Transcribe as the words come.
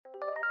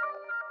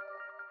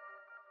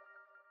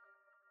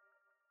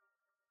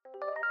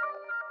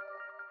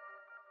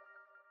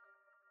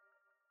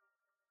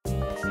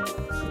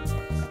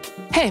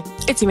Hey,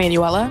 it's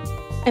Emanuela.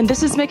 And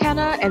this is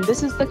McKenna, and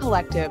this is The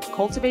Collective,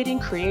 Cultivating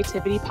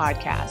Creativity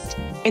podcast.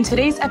 In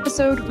today's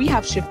episode, we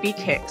have Shafiq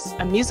Hicks,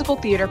 a musical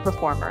theater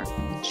performer.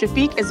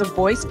 Shafiq is a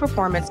voice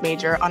performance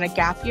major on a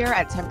gap year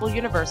at Temple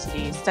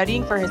University,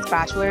 studying for his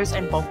bachelor's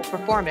in vocal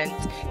performance,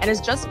 and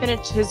has just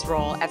finished his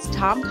role as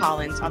Tom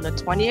Collins on the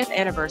 20th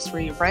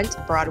anniversary RENT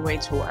Broadway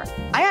tour.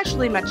 I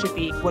actually met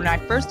Shafiq when I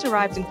first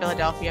arrived in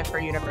Philadelphia for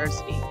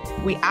university.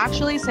 We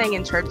actually sang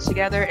in church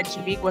together, and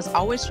Shafiq was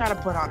always trying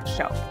to put on a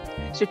show.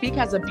 Shafiq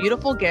has a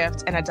beautiful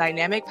gift and a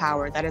dynamic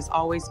power that has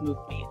always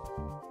moved me.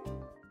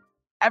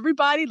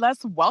 Everybody,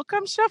 let's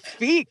welcome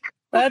Shafiq.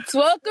 Let's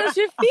welcome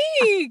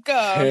Shafiq.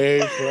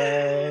 Hey,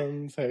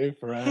 friends. Hey,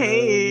 friends.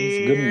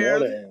 Hey. Good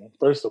morning,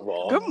 first of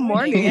all. Good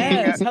morning.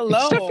 Yes,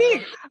 hello.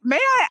 Shafiq, may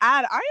I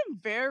add, I am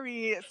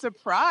very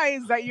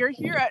surprised that you're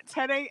here at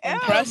 10 a.m.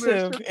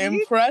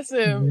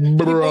 Impressive.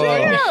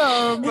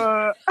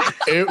 Bruh.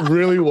 It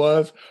really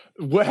was.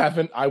 What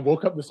happened? I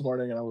woke up this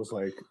morning and I was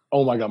like,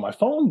 "Oh my god, my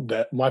phone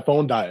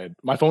died.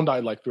 My phone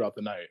died like throughout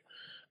the night."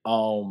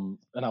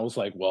 And I was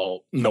like,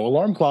 "Well, no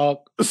alarm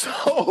clock." So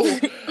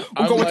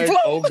I'm like,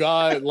 "Oh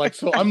god!" Like,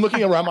 so I'm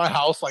looking around my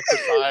house like for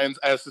signs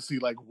as to see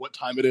like what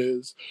time it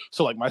is.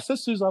 So like my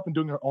sister's up and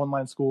doing her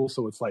online school,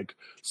 so it's like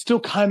still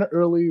kind of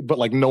early, but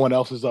like no one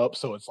else is up,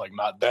 so it's like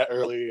not that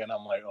early. And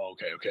I'm like, "Oh,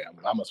 okay,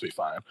 I must be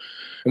fine."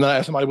 And then I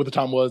asked somebody what the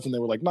time was, and they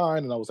were like 9,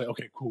 and I was like,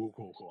 "Okay, cool,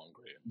 I'm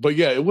great." But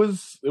yeah, it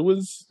was,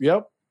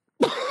 yep.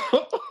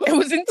 It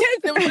was intense.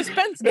 There was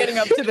suspense leading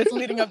up to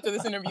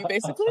this interview,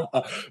 basically.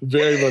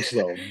 Very much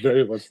so.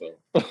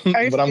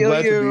 But I'm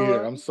glad to be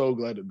here. I'm so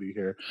glad to be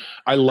here.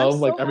 I love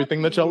like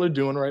everything that y'all are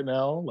doing right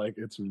now. Like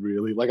it's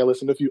really like I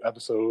listened to a few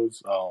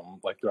episodes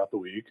like throughout the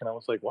week, and I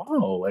was like,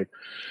 wow, like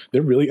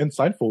they're really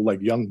insightful,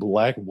 like young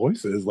Black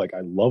voices. Like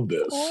I love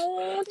this.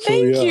 Oh,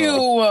 thank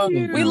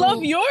you. We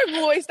love your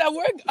voice that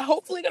we're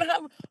hopefully gonna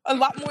have a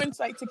lot more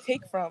insight to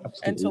take from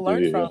and to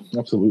learn from.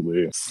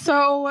 Absolutely.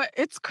 So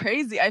it's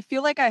crazy. I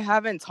feel like I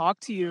haven't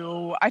talked to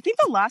you. I think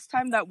the last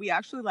time that we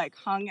actually like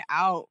hung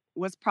out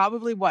was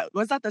probably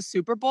was that the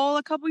Super Bowl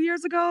a couple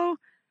years ago?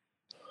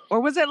 Or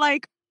was it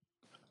like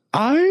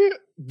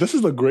this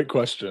is a great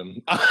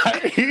question.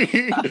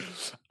 I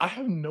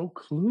have no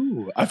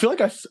clue. I feel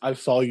like I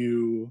saw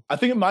you. I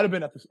think it might have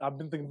been I've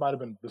been thinking it might have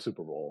been the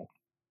Super Bowl.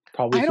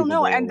 Probably. I don't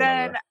know. And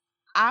then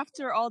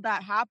after all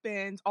that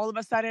happened, all of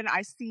a sudden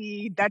I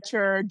see that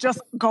you're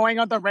just going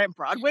on the RENT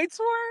Broadway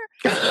tour.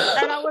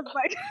 And I was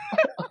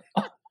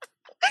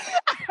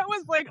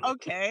like,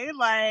 okay,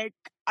 like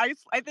I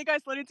think I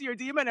slid into your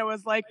DM and it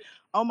was like,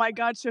 oh my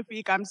God,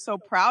 Shafiq, I'm so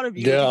proud of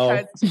you.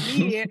 Yeah.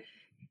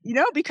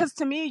 Because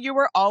to me, you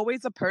were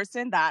always a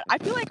person that I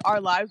feel like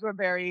our lives were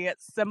very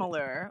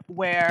similar,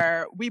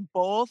 where we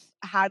both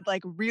had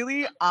like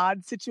really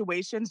odd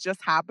situations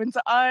just happen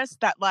to us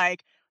that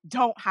like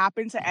don't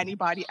happen to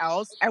anybody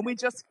else. And we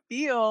just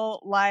feel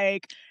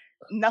like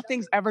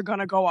nothing's ever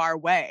gonna go our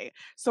way.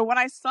 So when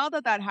I saw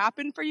that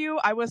happened for you,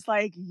 I was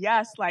like,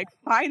 yes, like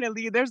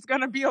finally there's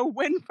gonna be a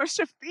win for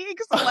Shafiq.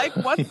 So like,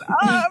 what's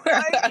up?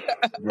 Like,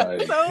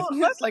 right. So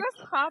let's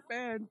hop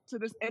into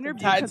this interview.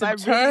 The tides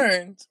have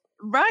turned.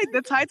 Right,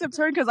 the tides have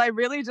turned because I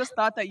really just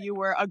thought that you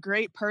were a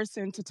great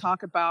person to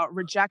talk about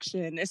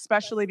rejection,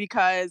 especially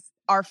because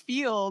our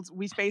field,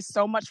 we face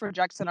so much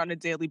rejection on a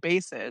daily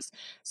basis.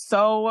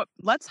 So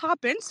let's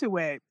hop into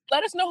it.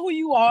 Let us know who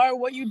you are,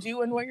 what you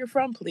do, and where you're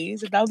from,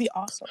 please. That would be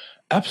awesome.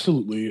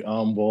 Absolutely.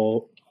 I'm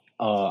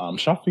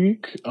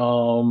Shafiq.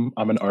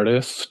 I'm an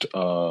artist.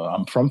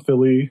 I'm from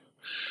Philly.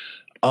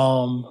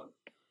 And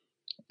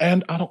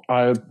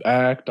I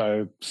act,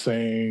 I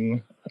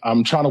sing.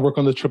 I'm trying to work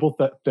on the triple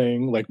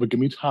thing, like, but give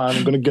me time.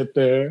 I'm going to get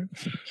there.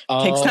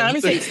 Takes time.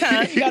 It takes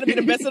time. You got to be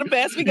the best of the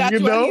best. We got you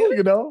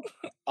know.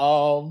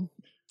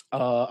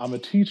 I'm a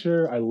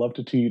teacher. I love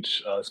to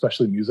teach,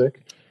 especially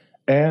music.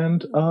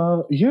 And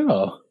I'm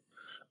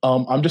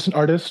just an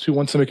artist who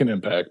wants to make an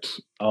impact.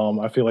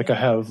 I feel like I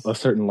have a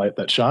certain light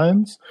that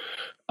shines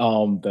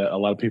that a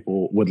lot of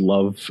people would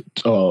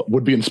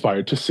be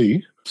inspired to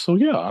see. So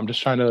yeah, I'm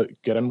just trying to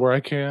get in where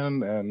I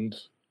can and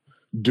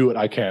do what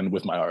I can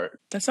with my art.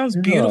 That sounds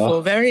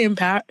beautiful. Very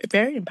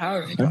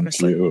empowering,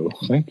 honestly.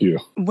 Thank you.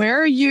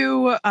 Where are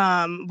you,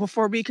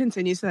 before we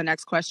continue to the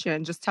next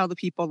question, just tell the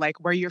people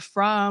like where you're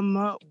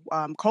from,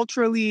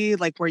 culturally,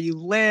 like where you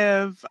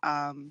live.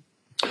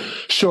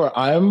 Sure.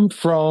 I'm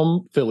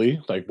from Philly,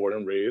 like born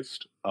and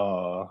raised.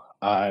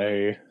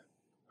 I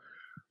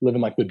live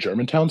in like the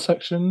Germantown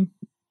section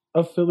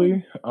of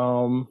Philly.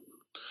 So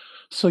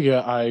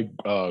yeah, I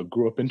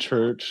grew up in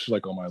church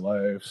like all my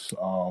life.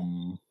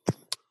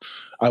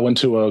 I went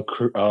to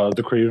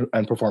the Creative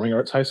and Performing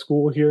Arts High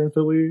School here in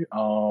Philly.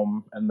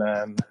 And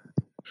then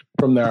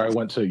from there, I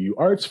went to U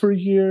Arts for a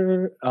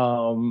year,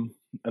 and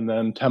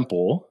then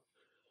Temple.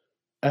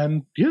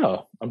 And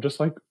yeah, I'm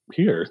just like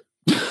here.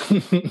 You're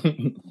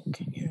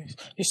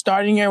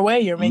starting your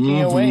way. You're making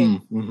your way.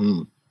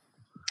 Mm-hmm.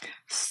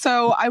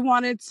 So I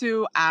wanted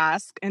to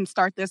ask and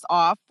start this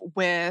off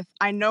with,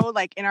 I know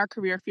like in our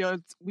career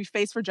fields, we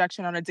face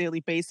rejection on a daily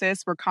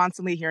basis. We're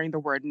constantly hearing the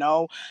word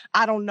no.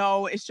 I don't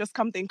know. It's just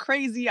something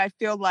crazy. I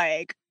feel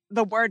like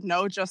the word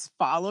no just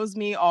follows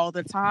me all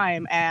the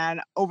time. And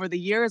over the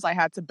years, I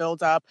had to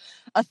build up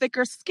a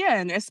thicker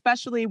skin,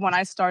 especially when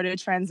I started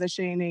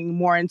transitioning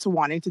more into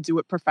wanting to do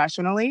it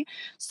professionally.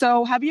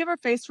 So have you ever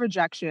faced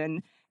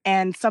rejection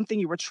and something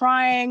you were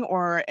trying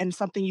and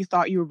something you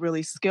thought you were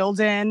really skilled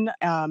in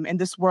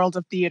this world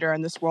of theater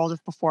and this world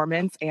of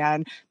performance?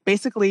 And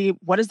basically,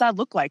 what does that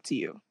look like to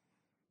you?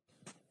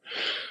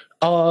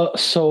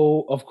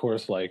 So of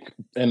course, like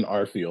in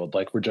our field,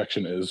 like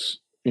rejection is,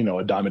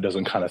 a dime a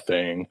dozen kind of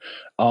thing.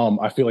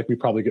 I feel like we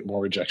probably get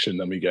more rejection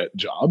than we get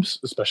jobs,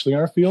 especially in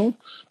our field,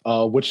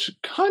 which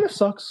kind of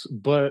sucks,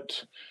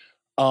 but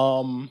but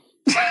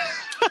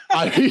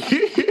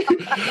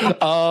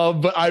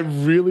I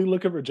really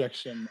look at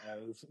rejection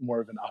as more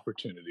of an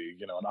opportunity,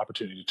 an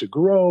opportunity to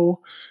grow,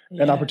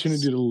 an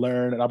opportunity to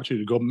learn, an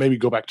opportunity to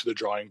go back to the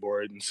drawing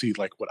board and see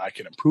like what I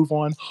can improve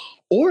on,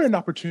 or an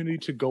opportunity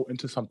to go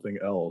into something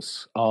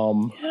else.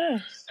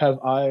 Have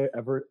I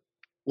ever,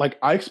 like,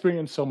 I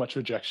experienced so much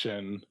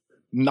rejection,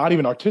 not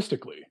even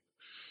artistically,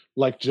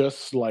 like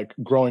just like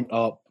growing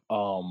up.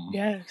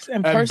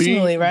 And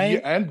personally, right?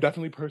 Yeah, and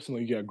definitely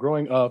personally, yeah.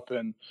 Growing up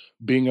and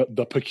being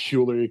the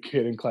peculiar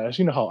kid in class,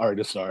 you know how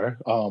artists are.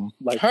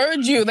 Like,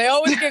 heard you. They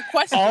always get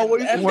questioned.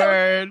 Always and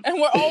word. And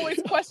we're always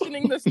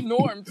questioning this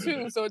norm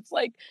too. So it's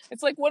like,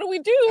 what do we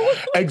do?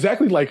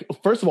 Exactly. Like,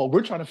 first of all,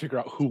 we're trying to figure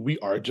out who we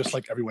are, just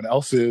like everyone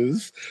else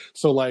is.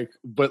 So like,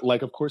 but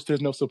like, of course,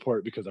 there's no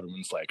support because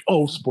everyone's like,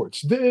 oh,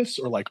 sports this,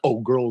 or like, oh,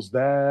 girls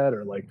that,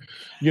 or like,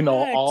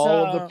 all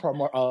of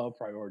the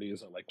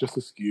priorities are like just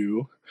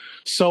askew.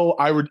 So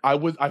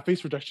I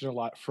faced rejection a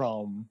lot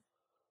from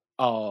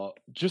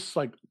just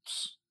like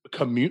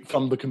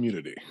from the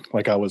community.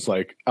 Like I was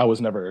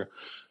never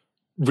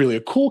really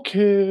a cool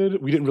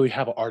kid. We didn't really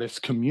have an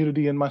artist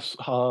community in my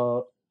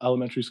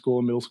elementary school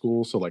and middle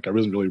school, so like I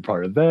wasn't really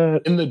part of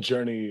that. In the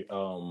journey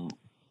of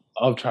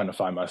trying to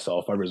find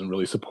myself, I wasn't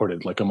really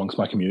supported like amongst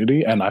my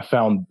community, and I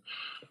found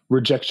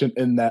rejection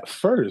in that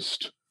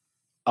first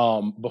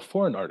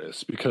before an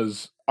artist,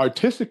 because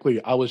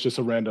artistically I was just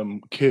a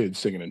random kid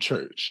singing in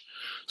church.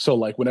 So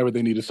like whenever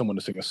they needed someone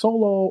to sing a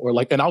solo, or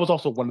like, and I was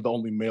also one of the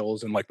only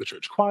males in like the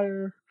church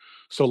choir.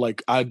 So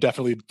like I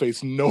definitely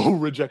faced no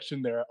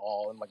rejection there at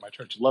all, and like my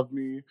church loved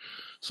me.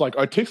 So like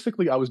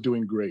artistically I was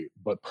doing great,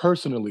 but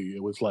personally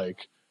it was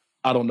like,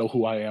 I don't know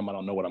who I am, I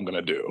don't know what I'm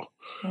gonna do.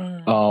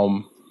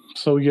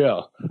 So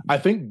yeah, I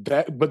think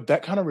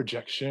that kind of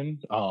rejection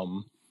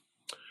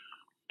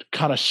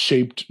kind of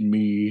shaped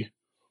me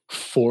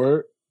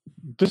for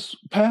this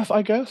path,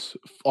 I guess.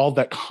 All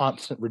that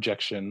constant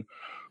rejection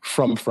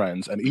from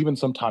friends, and even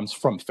sometimes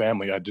from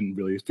family. I didn't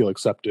really feel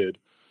accepted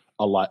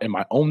a lot in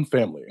my own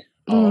family.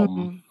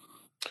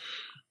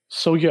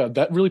 So yeah,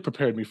 that really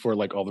prepared me for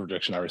like all the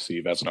rejection I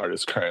receive as an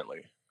artist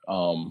currently.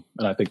 And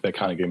I think that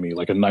kind of gave me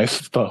like a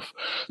nice, tough,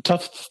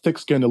 thick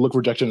skin to look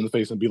rejection in the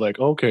face and be like,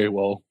 okay,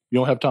 well, you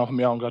don't have time for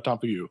me, I don't got time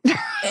for you.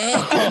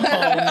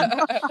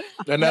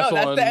 And that's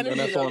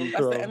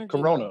on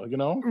Corona, you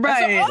know?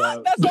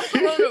 Right. That's on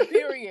Corona,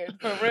 period.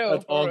 For real.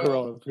 That's on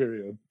Corona,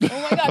 period.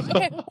 Oh my gosh.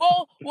 Okay.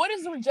 Well, what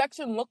does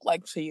rejection look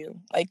like to you?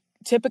 Like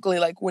typically,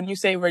 like when you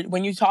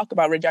talk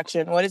about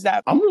rejection, what is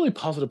that? I'm a really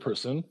positive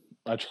person.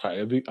 I try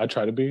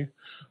to be.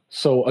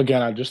 So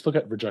again, I just look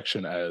at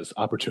rejection as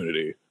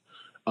opportunity.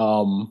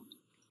 The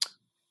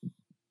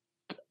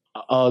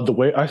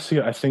way I see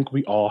it, I think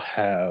we all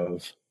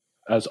have,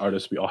 as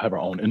artists, we all have our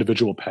own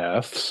individual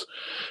paths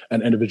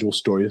and individual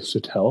stories to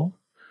tell.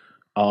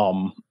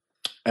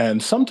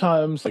 And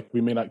sometimes like we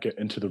may not get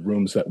into the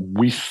rooms that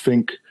we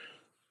think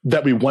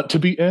that we want to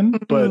be in,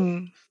 but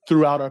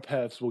throughout our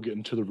paths, we'll get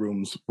into the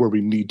rooms where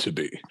we need to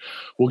be.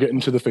 We'll get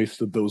into the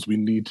faces of those we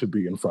need to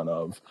be in front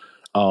of.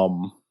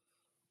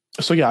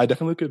 So yeah, I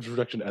definitely look at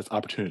rejection as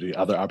opportunity,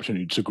 other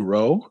opportunity to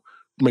grow,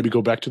 maybe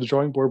go back to the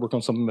drawing board, work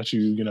on something that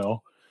you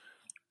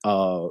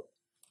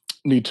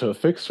need to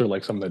fix, or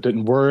like something that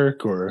didn't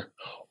work,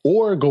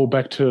 or go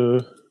back to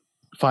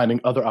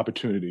finding other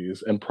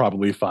opportunities and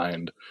probably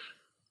find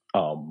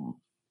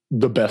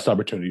the best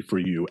opportunity for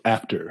you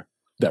after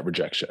that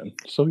rejection.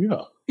 So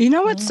yeah. You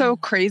know what's so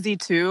crazy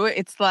too?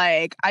 It's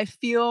like, I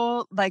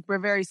feel like we're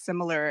very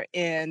similar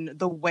in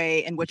the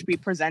way in which we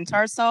present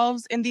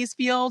ourselves in these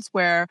fields,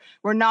 where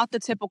we're not the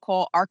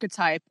typical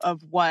archetype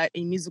of what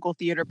a musical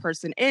theater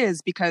person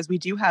is, because we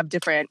do have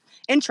different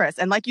interests.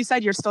 And like you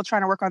said, you're still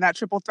trying to work on that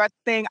triple threat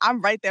thing.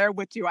 I'm right there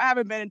with you. I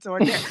haven't been into a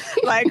dance.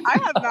 Like, I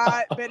have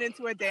not been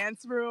into a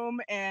dance room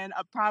in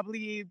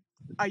probably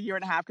a year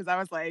and a half because I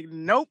was like,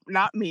 nope,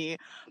 not me.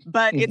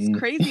 But it's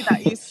crazy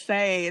that you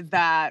say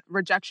that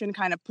rejection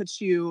kind of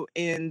puts you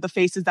in the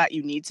faces that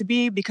you need to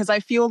be, because I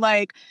feel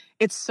like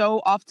it's so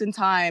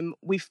oftentimes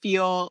we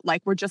feel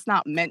like we're just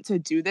not meant to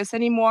do this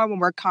anymore when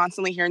we're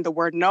constantly hearing the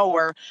word no,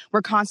 or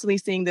we're constantly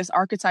seeing this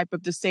archetype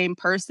of the same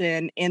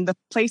person in the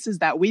places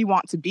that we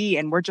want to be,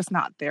 and we're just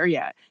not there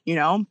yet, you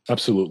know?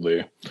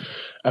 Absolutely.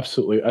 I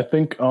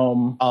think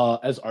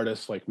as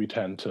artists, like, we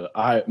tend to,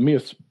 I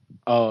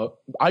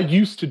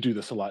used to do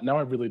this a lot. Now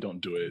I really don't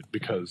do it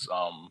because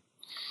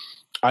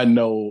I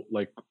know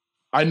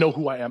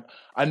who I am.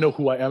 I know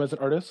who I am as an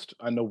artist.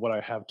 I know what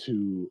I have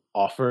to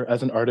offer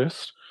as an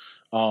artist.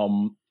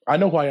 I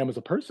know who I am as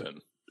a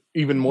person,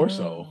 even more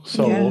so.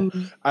 So,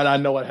 and I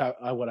know what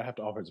I have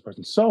to offer as a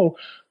person. So,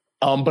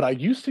 but I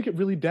used to get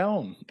really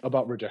down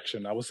about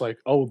rejection. I was like,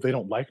 oh, they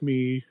don't like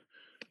me.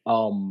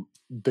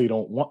 They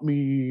don't want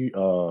me.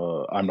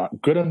 I'm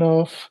not good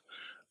enough.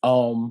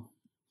 But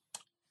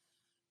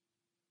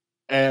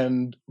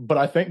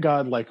I thank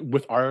God, like,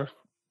 with our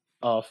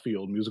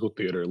field, musical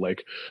theater,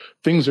 like,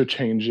 things are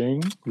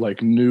changing.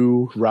 Like,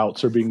 new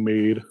routes are being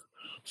made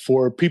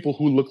for people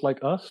who look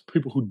like us,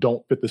 people who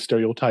don't fit the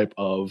stereotype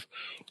of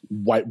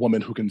white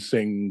woman who can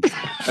sing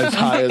as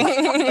high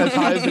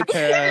as they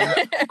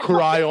can,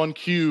 cry on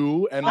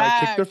cue, and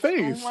like kick their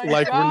face.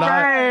 Like,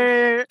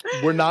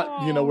 we're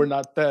not, you know, we're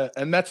not that,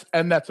 and that's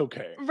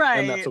okay,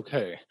 right? And that's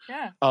okay,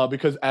 yeah.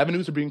 Because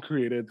avenues are being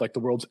created. Like, the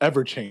world's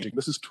ever changing.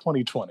 This is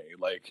 2020.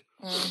 Like,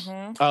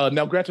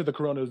 now, granted, the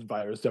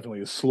coronavirus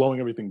definitely is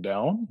slowing everything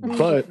down,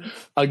 but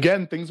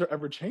again, things are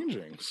ever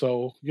changing.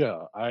 So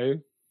yeah,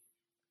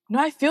 No,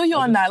 I feel you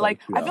on that.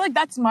 Like, I feel like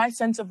that's my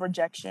sense of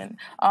rejection.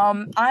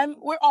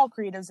 We're all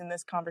creatives in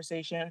this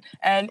conversation.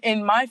 And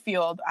in my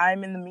field,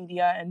 I'm in the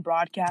media and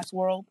broadcast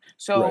world.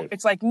 So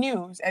it's like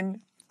news.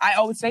 And I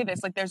always say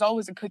this, like, there's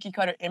always a cookie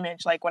cutter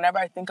image. Like, whenever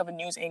I think of a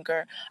news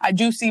anchor, I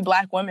do see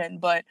Black women,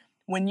 but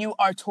when you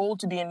are told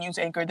to be a news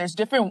anchor, there's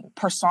different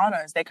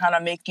personas that kind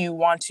of make you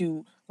want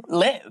to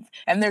live.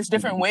 And there's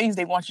different ways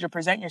they want you to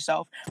present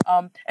yourself.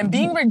 And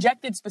being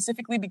rejected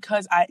specifically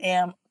because I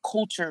am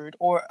cultured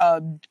or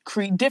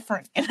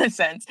different in a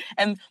sense.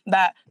 And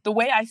that the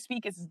way I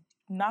speak is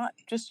not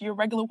just your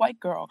regular white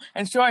girl.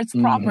 And sure, it's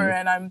proper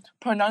and I'm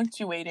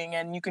pronunciating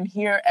and you can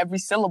hear every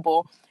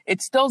syllable.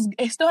 It still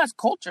has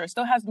culture. It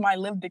still has my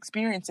lived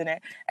experience in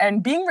it.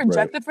 And being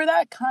rejected for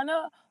that kind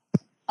of,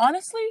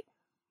 honestly,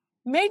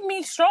 made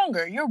me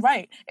stronger. You're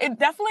right. It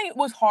definitely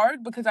was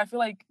hard because I feel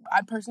like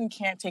I personally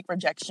can't take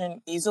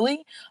rejection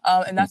easily.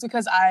 And that's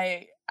because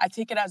I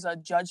take it as a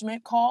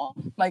judgment call.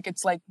 Like,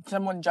 it's like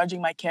someone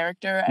judging my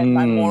character and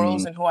my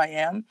morals and who I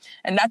am.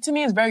 And that to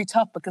me is very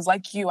tough because,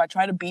 like you, I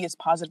try to be as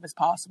positive as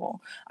possible.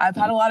 I've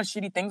had a lot of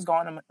shitty things go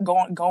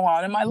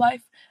on in my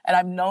life. And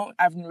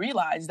I've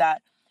realized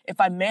that if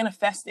I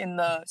manifest in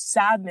the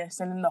sadness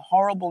and in the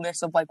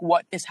horribleness of like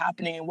what is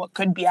happening and what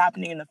could be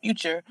happening in the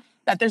future,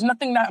 that there's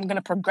nothing that I'm going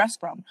to progress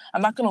from.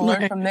 I'm not going to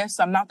learn from this.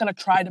 I'm not going to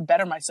try to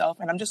better myself,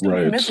 and I'm just going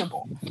to be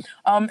miserable.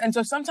 And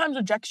so sometimes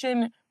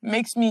rejection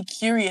makes me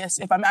curious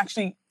if I'm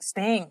actually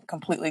staying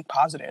completely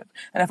positive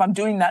and if I'm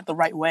doing that the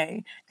right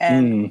way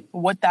and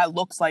what that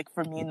looks like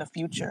for me in the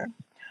future.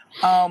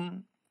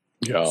 So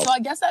I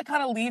guess that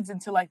kind of leads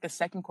into like the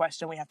second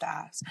question we have to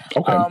ask.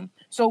 Okay.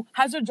 So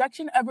has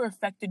rejection ever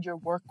affected your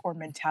work or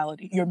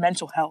mentality, your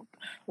mental health?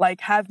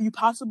 Like, have you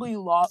possibly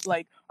lost,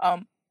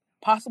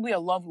 possibly a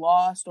love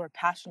lost or a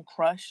passion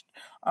crushed?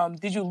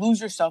 Did you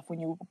lose yourself when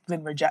you've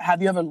been rejected?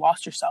 Have you ever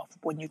lost yourself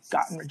when you've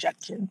gotten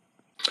rejection?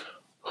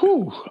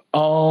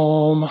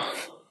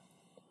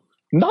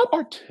 Not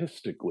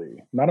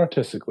artistically.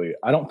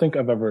 I don't think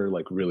I've ever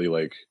like really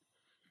like,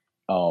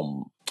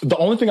 the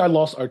only thing I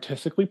lost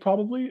artistically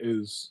probably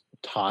is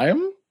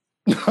time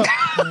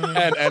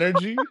and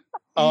energy.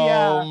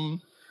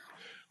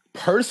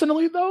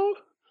 Personally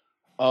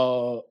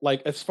though,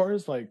 like, as far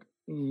as like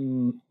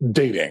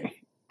dating,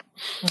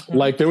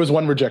 like, there was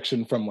one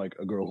rejection from like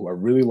a girl who I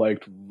really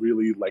liked,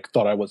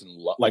 thought I was in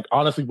love, like,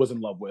 honestly was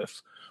in love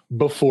with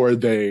before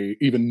they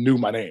even knew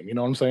my name. You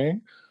know what I'm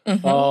saying?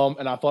 And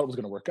I thought it was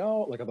going to work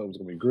out. Like, I thought it was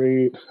going to be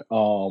great.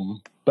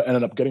 But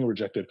ended up getting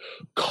rejected,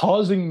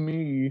 causing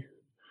me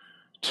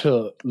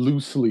to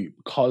lose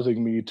sleep,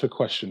 causing me to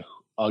question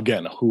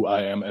again who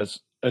I am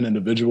as an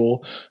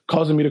individual,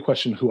 causing me to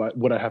question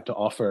what I have to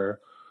offer.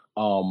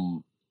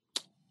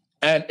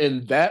 And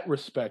in that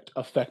respect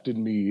affected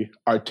me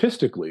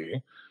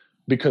artistically,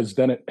 because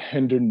then it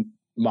hindered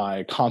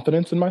my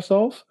confidence in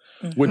myself,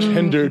 which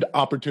hindered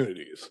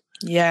opportunities.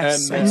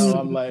 Yes. And now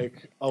I'm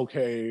like,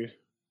 okay,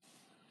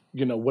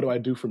 you know, what do I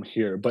do from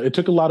here? But it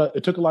took a lot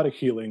of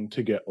healing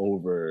to get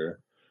over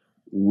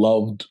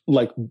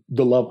like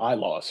the love I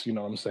lost. You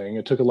know what I'm saying?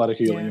 It took a lot of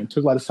healing. It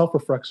took a lot of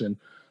self-reflection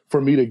for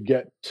me to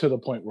get to the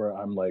point where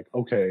I'm like,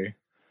 okay,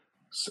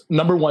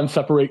 number one,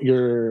 separate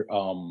your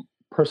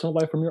personal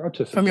life from your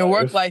artistic from your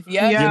life. work life.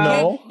 Yeah. You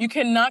know, you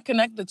cannot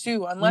connect the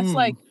two unless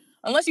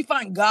you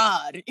find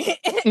God.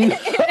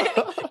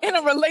 in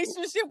a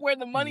relationship where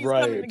the money's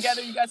coming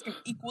together, you guys can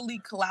equally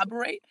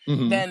collaborate,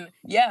 then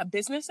yeah,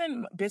 business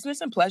and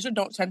pleasure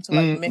don't tend to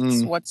like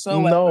mix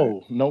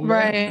whatsoever. No, ma'am.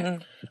 Right.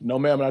 No,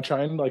 ma'am. And I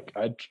try and like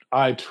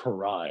I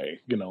try,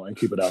 and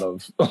keep it out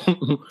of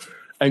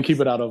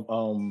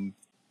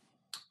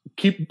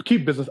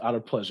keep business out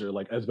of pleasure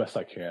like as best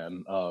I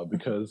can,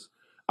 because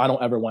I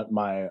don't ever want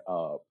my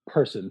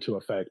person to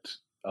affect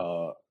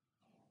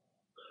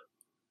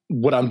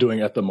what I'm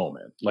doing at the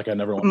moment. Like I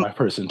never want my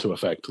person to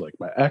affect like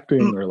my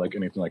acting or like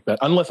anything like that,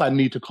 unless I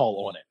need to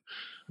call on it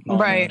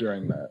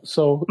during that.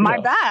 So my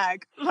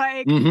bag,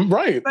 like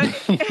right.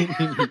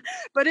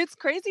 But it's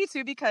crazy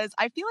too, because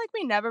I feel like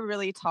we never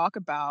really talk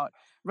about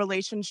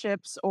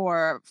relationships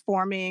or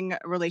forming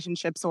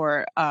relationships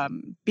or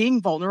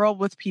being vulnerable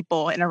with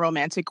people in a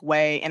romantic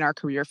way in our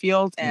career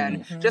fields,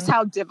 and just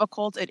how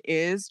difficult it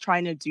is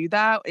trying to do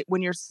that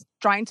when you're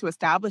trying to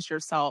establish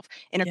yourself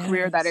in a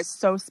career that is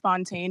so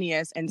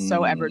spontaneous and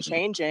so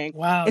ever-changing.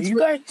 Wow, you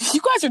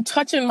guys are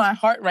touching my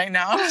heart right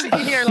now. I'm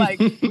sitting here like,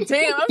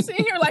 damn,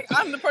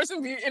 I'm the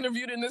person being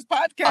interviewed in this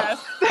podcast.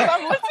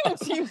 I'm listening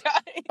to you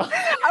guys.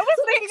 I was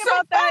thinking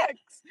about that.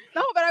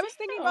 No, but I was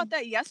thinking about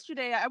that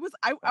yesterday. I was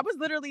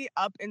literally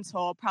up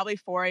until probably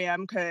 4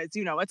 a.m. because,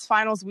 it's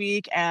finals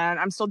week and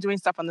I'm still doing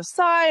stuff on the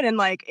side. And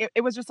like,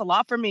 it was just a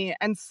lot for me.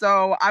 And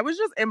so I was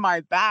just in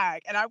my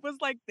bag, and I was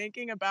like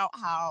thinking about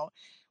how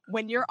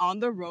when you're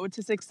on the road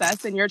to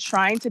success and you're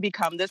trying to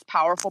become this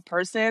powerful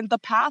person, the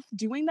path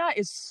doing that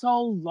is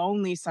so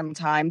lonely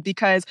sometimes,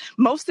 because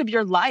most of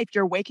your life,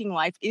 your waking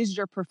life, is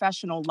your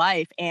professional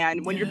life.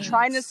 And when you're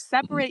trying to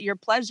separate your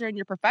pleasure in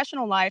your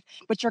professional life,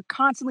 but you're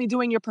constantly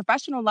doing your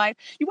professional life,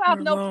 you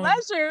have no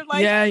pleasure.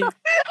 Like,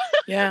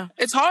 yeah,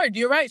 it's hard.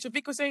 You're right.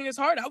 Shafiq was saying it's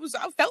hard. I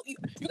felt you.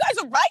 You guys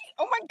are right.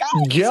 Oh my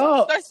God.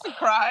 Yeah. Starts to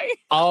cry.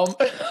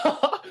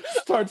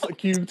 Starts to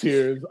cue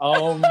tears.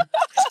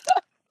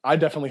 I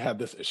definitely had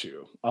this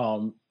issue.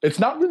 It's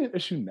not really an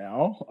issue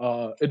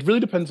now. It really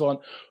depends on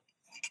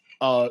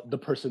the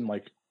person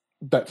like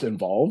that's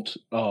involved.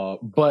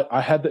 But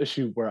I had the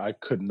issue where I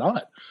could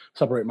not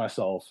separate my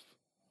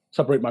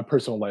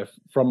personal life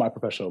from my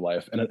professional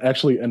life. And it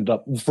actually ended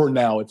up, for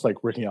now, it's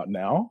like working out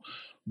now.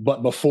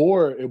 But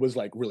before, it was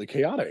like really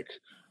chaotic.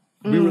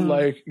 We were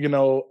like,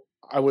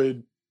 I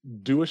would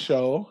do a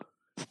show,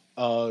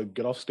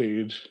 get off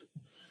stage,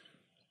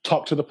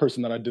 talk to the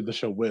person that I did the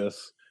show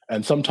with.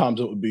 And sometimes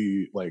it would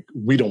be like,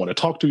 we don't want to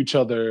talk to each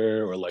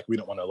other, or like, we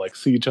don't want to like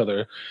see each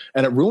other.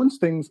 And it ruins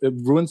things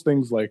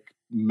like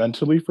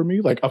mentally for me.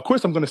 Like, of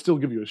course I'm going to still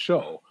give you a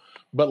show,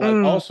 but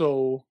like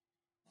also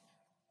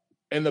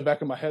in the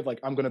back of my head, like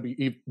I'm going to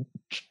be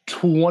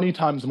 20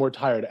 times more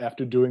tired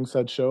after doing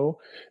said show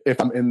if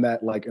I'm in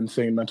that like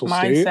insane mental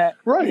mindset. State.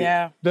 Right.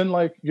 Yeah. Then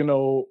like, than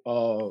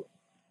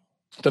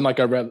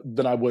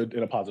I would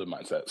in a positive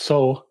mindset.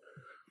 So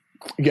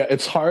yeah,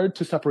 it's hard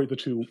to separate the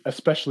two,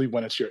 especially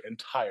when it's your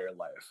entire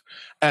life.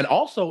 And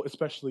also,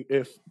 especially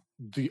if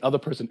the other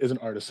person is an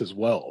artist as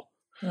well.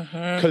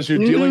 Because you're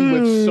dealing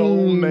with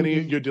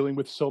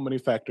so many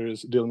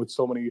factors, dealing with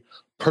so many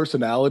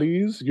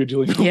personalities, you're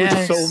dealing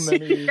with so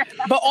many...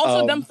 But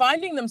also them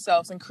finding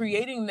themselves and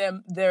creating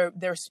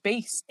their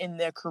space in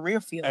their career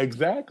field.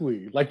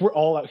 Exactly. Like we're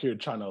all out here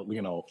trying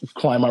to,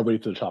 climb our way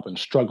to the top and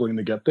struggling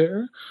to get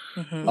there.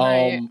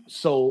 Right.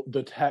 So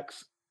the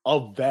text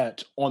of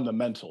that on the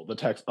mental, the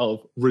text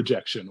of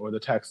rejection or the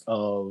text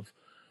of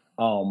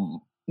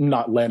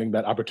not landing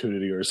that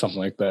opportunity or something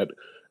like that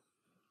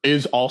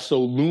is also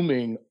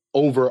looming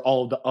over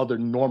all the other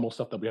normal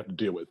stuff that we have to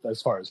deal with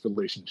as far as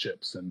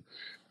relationships and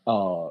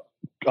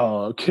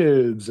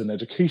kids and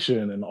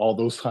education and all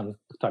those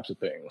types of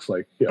things.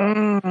 Like,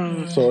 yeah.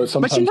 So it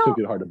sometimes could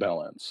get hard to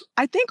balance.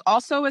 I think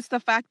also it's the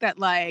fact that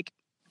like,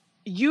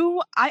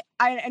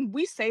 and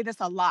we say this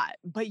a lot,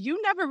 but you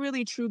never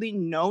really truly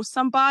know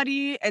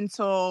somebody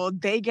until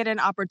they get an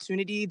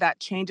opportunity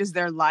that changes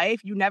their life.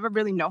 You never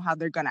really know how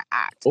they're going to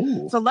act.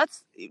 Ooh.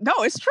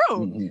 It's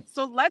true.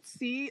 So let's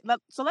say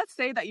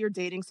that you're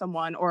dating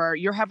someone or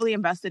you're heavily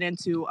invested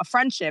into a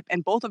friendship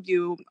and both of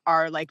you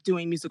are like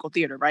doing musical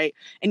theater, right?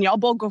 And y'all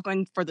both go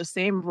in for the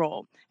same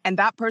role. And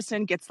that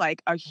person gets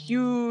like a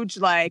huge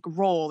like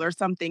role or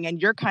something,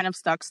 and you're kind of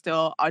stuck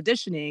still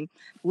auditioning.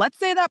 Let's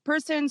say that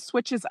person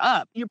switches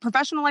up. Your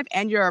professional life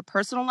and your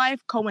personal life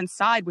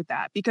coincide with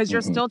that because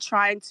you're still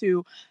trying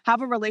to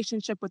have a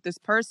relationship with this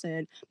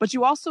person, but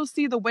you also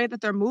see the way that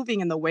they're moving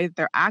and the way that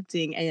they're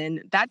acting,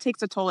 and that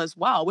takes a toll as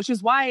well, which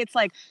is why it's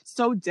like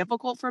so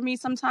difficult for me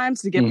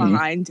sometimes to get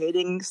behind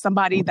dating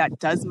somebody that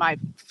does my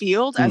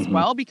field as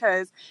well,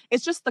 because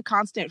it's just the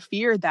constant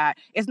fear that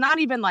it's not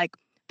even like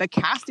the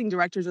casting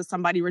directors or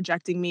somebody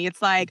rejecting me.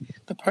 It's like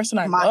the person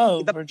I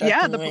love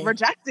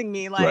rejecting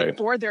me like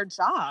for their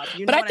job.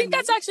 You know but I think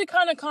that's actually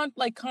kind of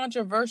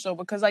controversial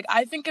because like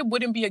I think it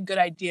wouldn't be a good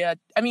idea.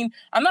 I mean,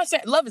 I'm not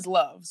saying love is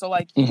love. So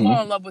like you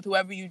fall in love with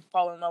whoever you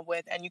fall in love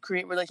with, and you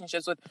create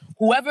relationships with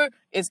whoever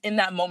is in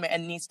that moment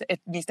and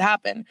it needs to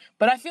happen.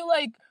 But I feel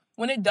like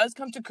when it does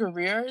come to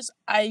careers,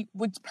 I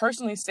would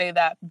personally say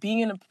that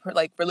being in a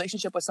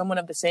relationship with someone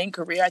of the same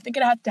career, I think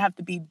it have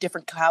to be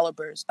different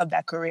calibers of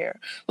that career.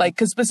 Like,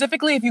 because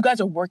specifically if you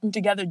guys are working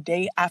together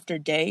day after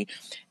day,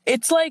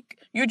 it's like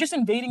you're just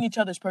invading each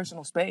other's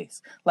personal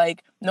space.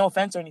 Like, no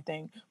offense or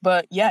anything,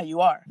 but yeah,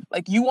 you are.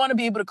 Like, you want to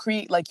be able to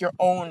create like your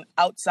own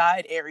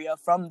outside area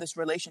from this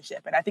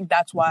relationship. And I think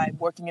that's why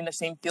working in the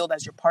same field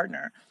as your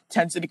partner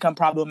tends to become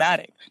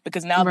problematic,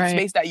 because now the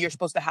space that you're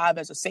supposed to have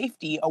as a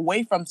safety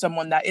away from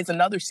someone that is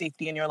another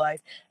safety in your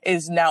life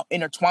is now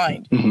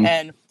intertwined.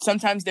 And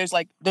sometimes there's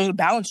a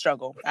balance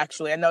struggle,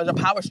 actually, and there's a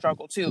power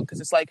struggle too, because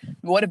it's like,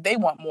 what if they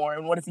want more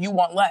and what if you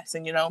want less?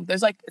 And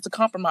there's it's a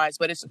compromise,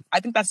 but I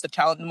think that's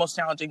the most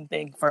challenging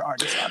thing for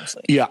artists,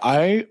 honestly.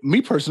 Yeah,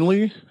 me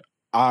personally,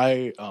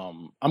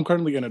 I'm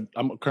currently in a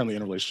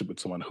relationship with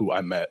someone who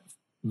I met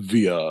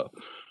via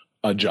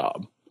a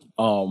job.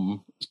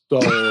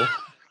 So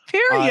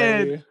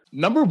period.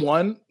 Number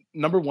one,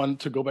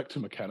 to go back to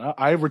McKenna,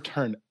 I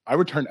return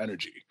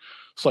energy.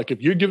 So like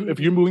if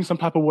you're moving some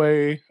type of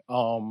way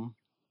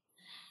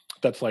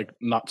that's like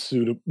not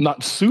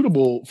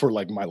suitable for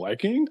like my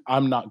liking,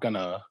 I'm not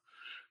gonna,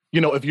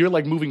 if you're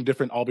like moving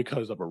different all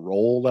because of a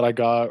role that I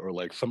got or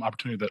like some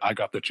opportunity that I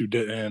got that you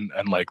didn't,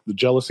 and like the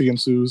jealousy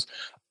ensues,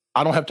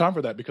 I don't have time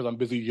for that because I'm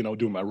busy,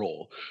 doing my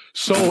role.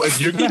 So if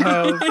you're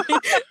gonna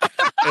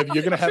be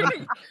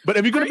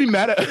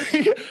mad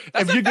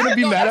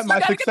at my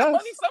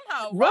success,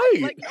 right?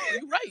 Like, no,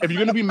 you're right. If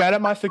you're gonna be mad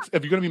at my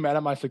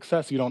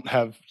success, you don't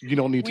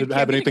need to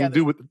have anything to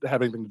do with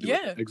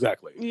it.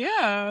 Exactly.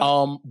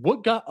 Yeah.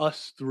 What got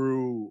us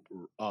through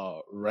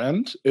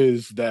Rent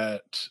is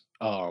that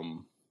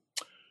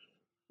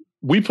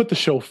we put the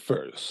show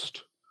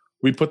first.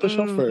 We put the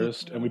show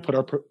first, and we put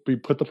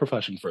the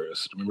profession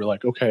first. And we were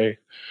like, okay,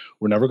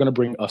 we're never going to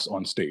bring us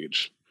on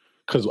stage,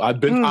 because I've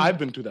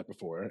been through that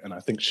before, and I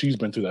think she's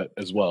been through that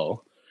as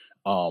well.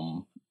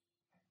 So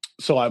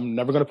we're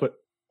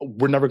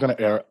never going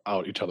to air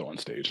out each other on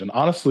stage. And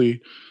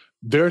honestly,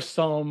 there's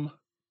some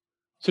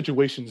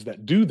situations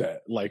that do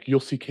that. Like, you'll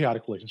see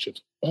chaotic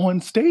relationships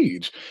on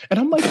stage, and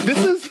I'm like, this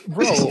is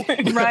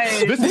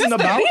right. This isn't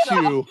about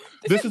you.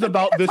 This is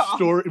about this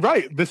story,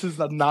 right? This is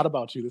not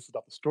about you. This is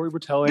about the story we're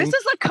telling. This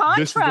is a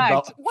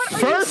contract.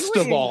 First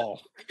of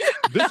all,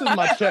 this is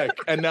my check,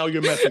 and now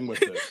you're messing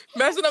with it,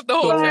 messing up the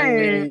whole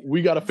thing.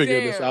 We got to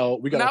figure this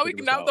out. Now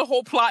the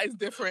whole plot is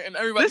different, and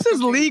everybody. This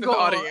is legal.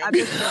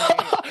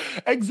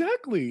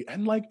 Exactly,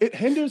 and like it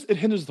hinders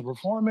the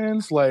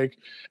performance. Like,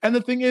 and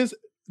the thing is,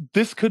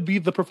 this could be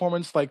the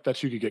performance like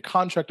that you could get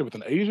contracted with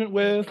an agent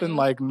with, and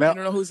like now, I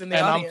don't know who's in the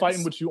audience. I'm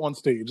fighting with you on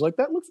stage. Like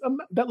that's a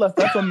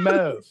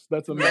mess.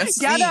 That's a mess.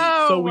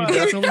 Ghetto. So we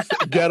definitely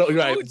ghetto,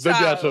 right? The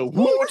ghetto.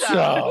 Woo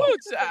child.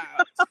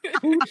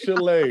 Woo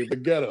chile. The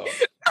ghetto.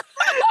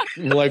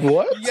 Like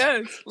what?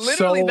 Yes,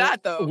 literally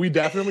that though. We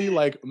definitely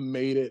like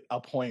made it a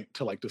point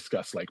to like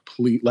discuss like,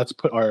 please, let's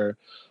put our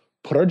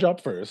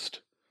job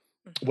first.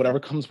 Whatever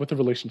comes with the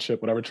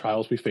relationship, whatever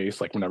trials we face,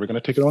 like we're never going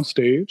to take it on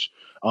stage.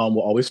 We'll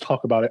always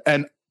talk about it.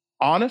 And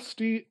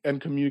honesty and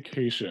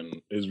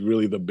communication is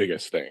really the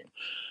biggest thing.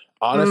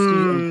 Honesty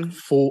and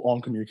full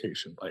on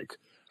communication. Like,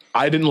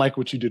 I didn't like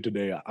what you did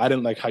today. I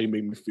didn't like how you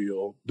made me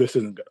feel. This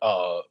isn't,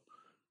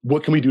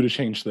 what can we do to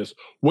change this?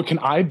 What can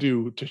I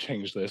do to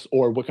change this?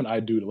 Or what can I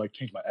do to like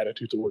change my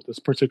attitude toward this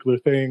particular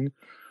thing?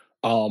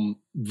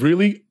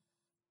 Really.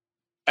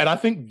 And I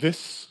think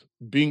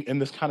being in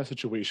this kind of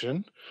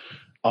situation,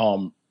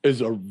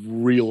 is a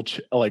real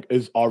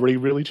is already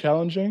really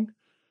challenging.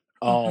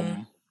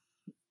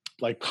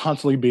 Like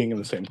constantly being in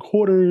the same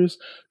quarters,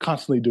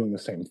 constantly doing the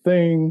same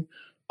thing,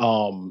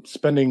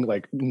 spending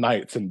like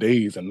nights and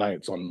days and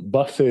nights on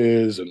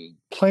buses and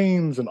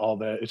planes and all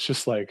that. It's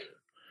just like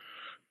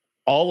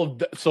all of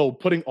that. So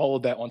putting all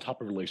of that on top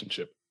of a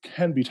relationship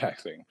can be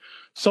taxing.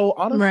 So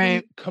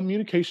honestly,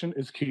 communication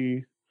is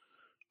key.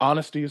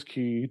 Honesty is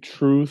key.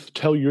 Truth,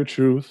 tell your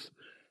truth.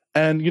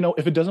 And,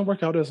 if it doesn't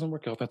work out, it doesn't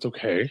work out. That's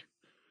okay.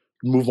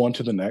 Move on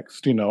to the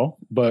next,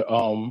 But,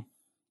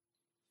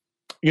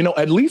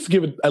 at least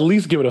give it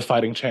a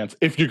fighting chance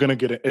if you're going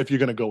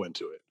to go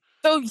into it.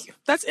 So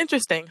that's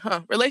interesting,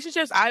 huh?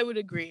 Relationships, I would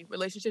agree.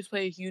 Relationships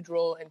play a huge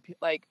role in,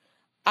 like,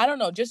 I don't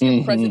know, just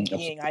your present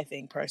being, I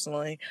think,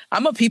 personally.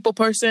 I'm a people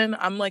person.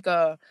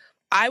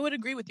 I would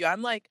agree with you.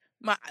 I'm like,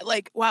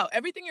 wow,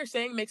 everything you're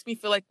saying makes me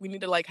feel like we need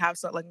to like have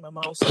some like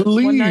mimosas.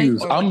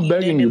 Please, I'm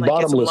begging you,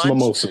 bottomless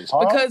mimosas.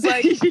 Huh? Because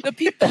like the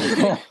people,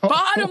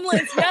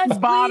 bottomless, yes,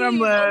 bottomless.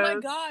 Please. Oh my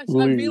gosh,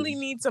 please. I really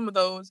need some of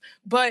those.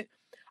 But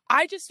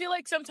I just feel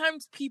like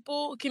sometimes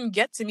people can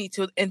get to me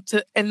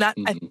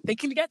they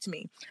can get to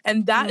me.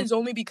 And that is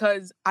only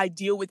because I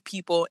deal with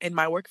people in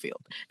my work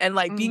field. And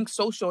like being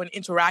social and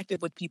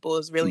interactive with people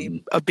is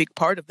really a big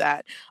part of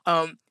that.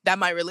 That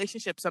my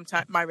relationship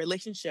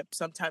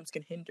sometimes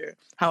can hinder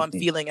how I'm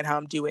feeling and how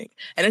I'm doing.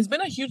 And it's been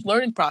a huge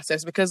learning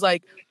process because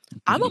like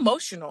I'm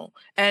emotional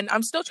and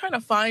I'm still trying to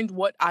find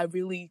what I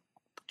really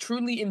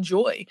truly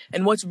enjoy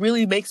and what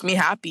really makes me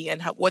happy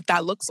and what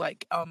that looks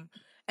like.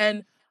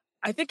 And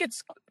I think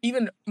it's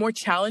even more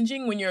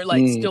challenging when you're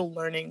like still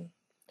learning.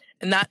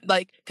 And that,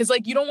 like, because,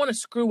 like, you don't want to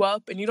screw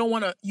up, and you don't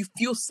want to, you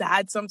feel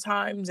sad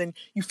sometimes, and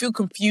you feel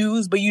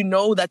confused, but you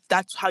know that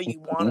that's how you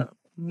want to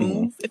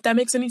move, if that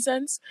makes any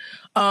sense.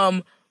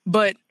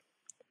 But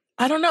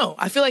I don't know.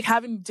 I feel like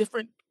having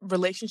different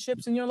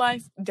relationships in your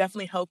life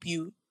definitely help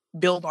you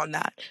build on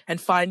that and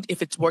find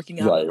if it's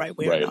working out the right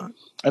way or not.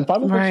 And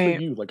find what works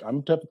for you. Like, I'm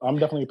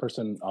definitely a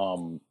person,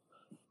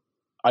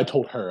 I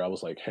told her, I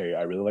was like, hey,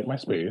 I really like my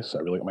space. I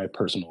really like my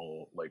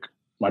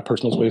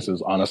personal space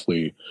is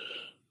honestly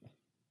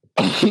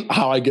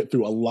how I get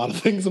through a lot of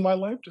things in my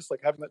life, just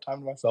like having that time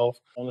to myself.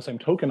 On the same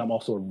token, I'm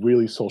also a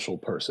really social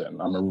person.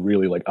 I'm a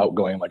really like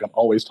outgoing, like I'm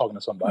always talking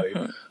to somebody.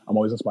 I'm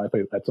always at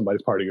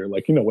somebody's party or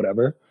like,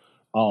 whatever.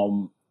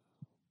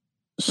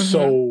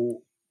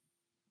 So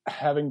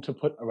having to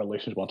put a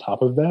relationship on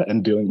top of that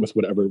and dealing with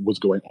whatever was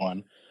going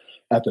on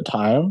at the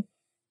time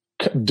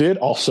did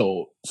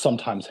also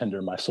sometimes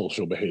hinder my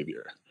social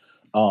behavior.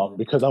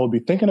 Because I would be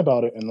thinking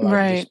about it and then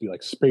I would just be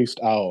like spaced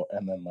out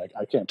and then like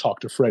I can't talk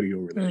to Freddie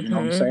over there. You know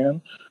what I'm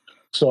saying?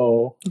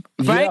 So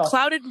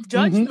clouded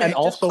judgment, and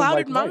also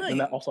clouded like mind.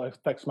 and that also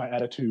affects my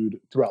attitude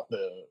throughout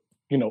the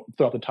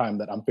time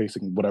that I'm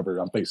facing whatever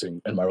I'm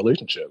facing in my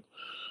relationship.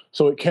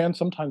 So it can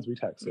sometimes be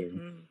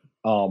taxing.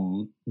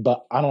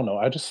 But I don't know.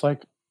 I just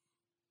like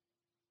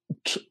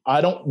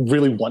I don't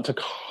really want to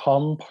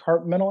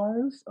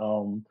compartmentalize.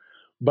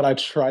 But I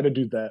try to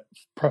do that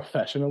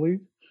professionally.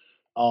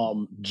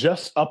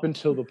 Just up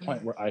until the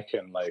point where I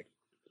can like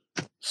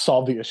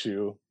solve the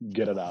issue,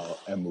 get it out,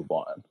 and move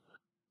on.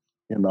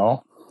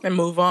 And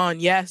move on.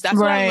 Yes, that's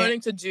what I'm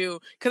learning to do.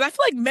 Because I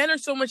feel like men are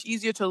so much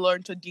easier to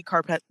learn to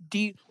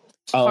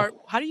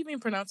how do you even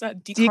pronounce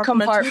that?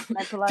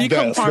 Decompartmentalize.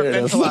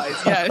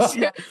 Decompartmentalize. Yes.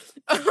 Yeah.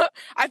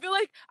 I feel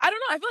like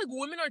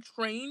women are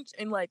trained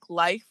in like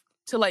life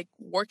to like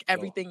work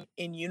everything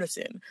in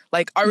unison.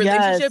 Like our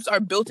relationships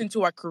are built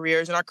into our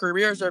careers, and our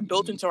careers are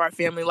built into our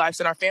family lives,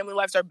 and our family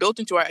lives are built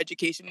into our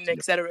education, and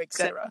et cetera, et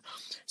cetera.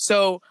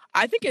 So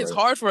I think it's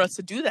hard for us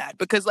to do that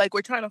because like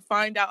we're trying to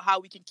find out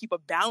how we can keep a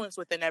balance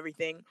within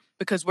everything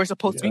because we're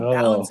supposed to be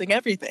balancing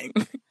everything.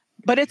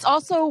 But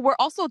we're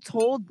also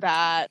told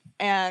that,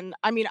 and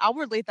I mean, I'll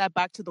relate that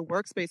back to the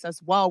workspace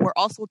as well. We're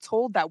also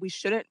told that we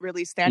shouldn't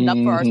really stand up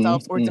for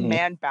ourselves or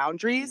demand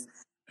boundaries.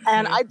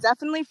 And I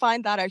definitely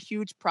find that a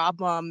huge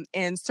problem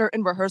in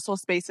certain rehearsal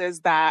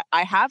spaces that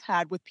I have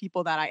had with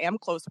people that I am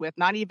close with,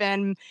 not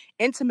even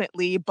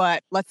intimately,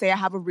 but let's say I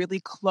have a really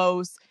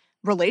close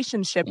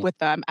relationship with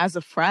them as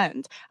a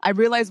friend. I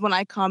realize when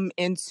I come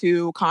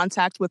into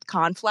contact with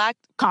conflict,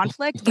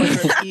 whether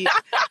it be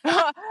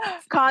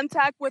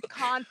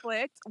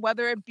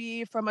whether it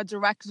be from a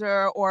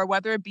director or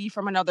whether it be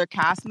from another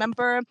cast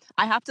member,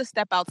 I have to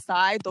step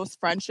outside those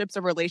friendships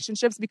or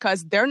relationships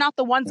because they're not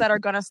the ones that are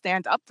going to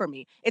stand up for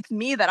me. It's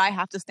me that I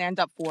have to stand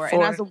up for.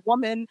 And as a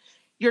woman,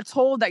 you're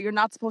told that you're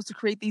not supposed to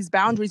create these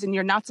boundaries and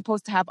you're not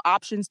supposed to have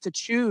options to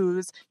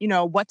choose,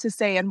 what to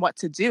say and what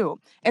to do.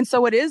 And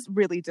so it is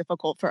really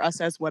difficult for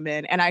us as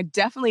women. And I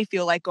definitely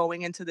feel like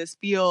going into this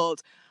field,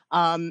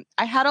 I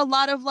had a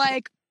lot of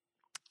like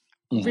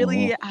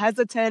really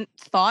hesitant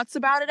thoughts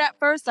about it at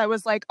first. I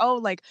was like,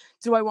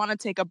 do I want to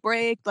take a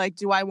break? Like,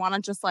 do I want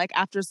to just like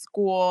after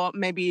school,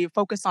 maybe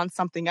focus on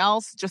something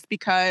else? Just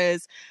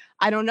because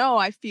I don't know.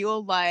 I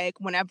feel like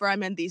whenever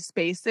I'm in these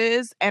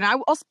spaces, and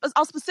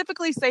I'll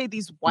specifically say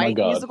these white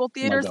musical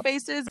theater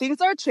spaces,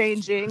 things are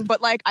changing,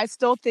 but like, I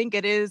still think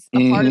it is,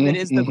 a part of it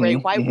is the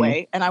great white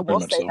way. And I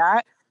will say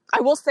that. I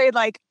will say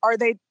like, are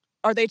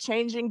they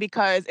changing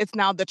because it's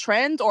now the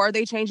trend, or are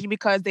they changing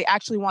because they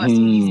actually want to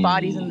see these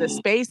bodies in this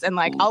space? And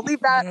like, I'll leave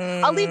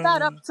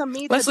that up to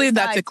me. Let's leave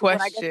that to question.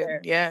 When I get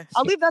there. Yes.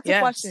 I'll leave that to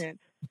question.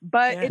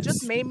 But it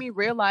just made me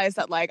realize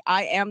that like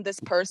I am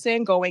this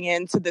person going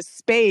into this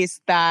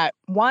space that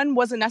one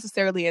wasn't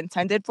necessarily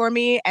intended for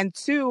me. And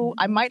two,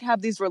 I might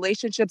have these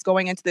relationships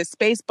going into this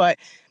space, but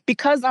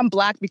because I'm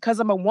Black, because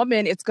I'm a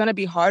woman, it's going to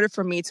be harder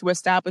for me to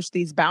establish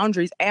these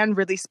boundaries and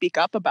really speak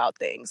up about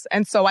things.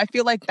 And so I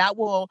feel like that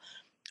will,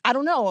 I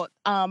don't know.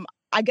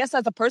 I guess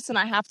as a person,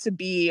 I have to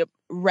be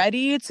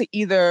ready to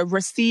either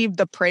receive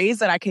the praise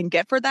that I can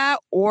get for that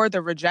or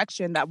the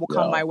rejection that will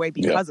come my way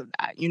because of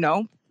that,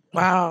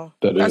 Wow.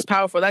 That's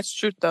powerful. That's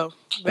truth, though.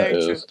 Very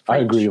true. I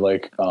agree.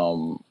 Like,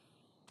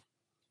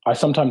 I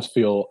sometimes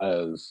feel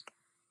as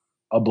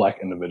a Black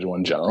individual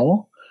in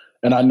general,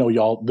 and I know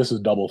y'all, this is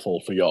double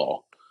fold for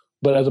y'all,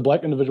 but as a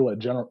Black individual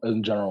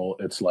in general,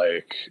 it's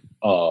like,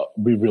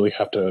 we really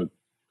have to,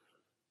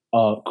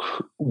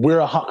 we're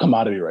a hot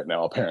commodity right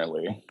now,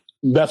 apparently.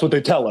 That's what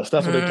they tell us.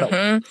 That's what they tell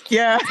us.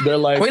 Yeah. They're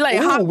like, we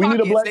need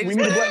a black man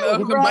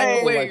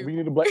right. We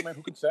need a black man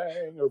who can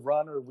sing or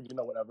run or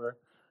whatever.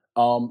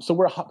 So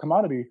we're a hot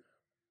commodity.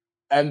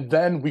 And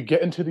then we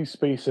get into these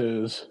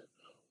spaces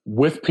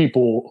with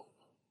people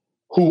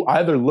who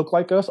either look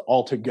like us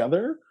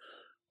altogether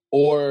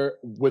or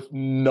with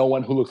no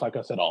one who looks like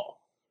us at all.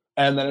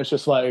 And then it's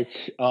just like,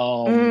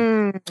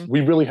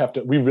 we really have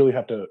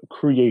to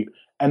create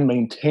and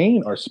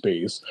maintain our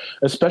space,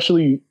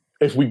 especially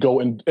if we go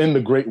in the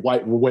great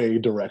white way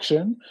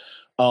direction,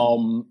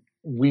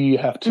 we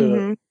have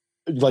to,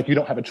 like, you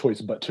don't have a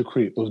choice but to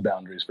create those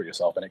boundaries for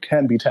yourself. And it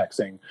can be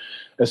taxing,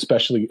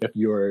 especially if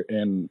you're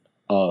in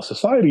a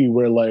society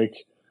where,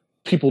 like,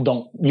 people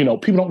don't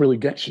really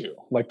get you.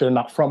 Like, they're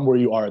not from where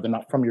you are. They're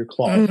not from your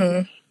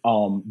cloth.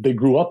 They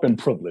grew up in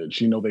privilege.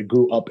 They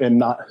grew up in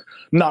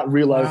not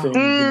realizing,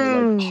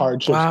 like,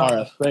 hardships are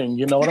a thing.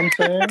 You know what I'm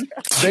saying?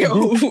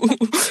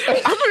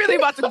 I'm really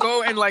about to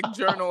go and, like,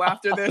 journal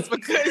after this,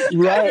 because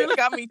you guys really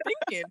got me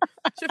thinking.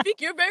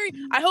 Shafiq,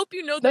 I hope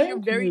you know that you're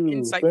very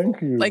insightful. Thank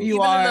you. Like,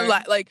 you are.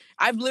 Like,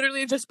 I've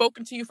literally just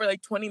spoken to you for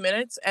like 20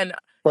 minutes, and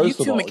you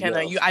too,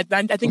 McKenna. Yes. I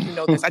think you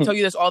know this. I tell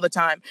you this all the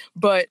time,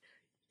 but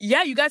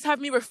yeah, you guys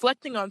have me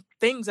reflecting on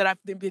things that I've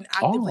been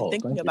actively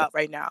thinking about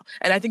right now.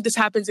 And I think this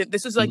happens,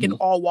 this is like in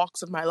all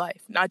walks of my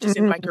life, not just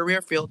in my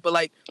career field, but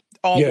like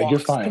all walks. You're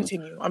fine.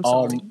 Continue. I'm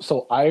sorry.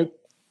 So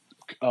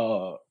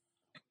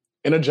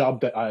in a job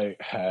that I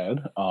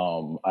had,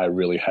 I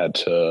really had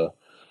to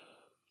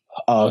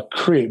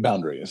create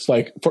boundaries.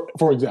 Like,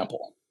 for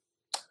example,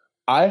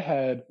 I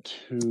had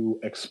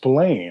to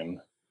explain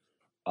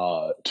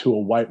to a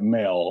white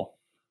male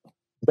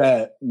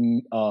that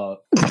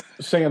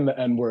saying the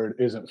N-word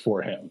isn't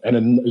for him,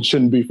 and it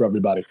shouldn't be for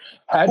everybody.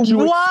 Had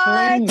to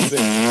explain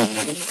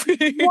this.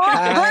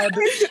 Had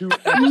to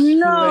explain.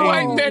 No.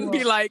 White men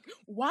be like,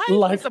 why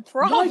is this a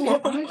problem? Why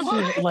can't I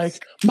say it?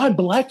 Like, my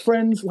black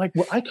friends, like,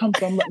 where I come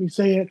from, let me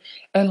say it.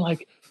 And,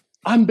 like,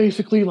 I'm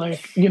basically,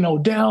 like,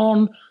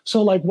 down.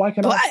 So, like, why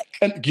can't black.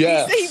 I? And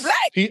yes,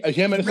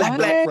 him and his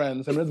black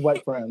friends, him and his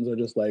white friends are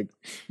just like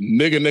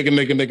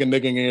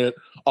nigging it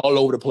all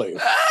over the place.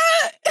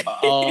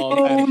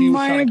 And he was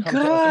trying to come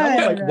to us. And I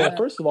was like, well,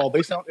 first of all,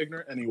 they sound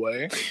ignorant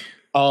anyway.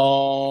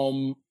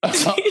 You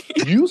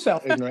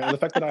sound ignorant, and the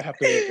fact that I have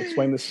to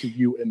explain this to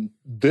you in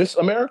this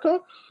America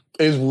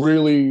is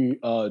really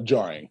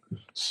jarring.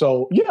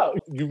 So yeah,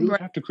 you really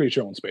have to create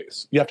your own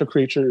space. You have to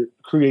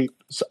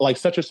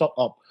set yourself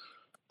up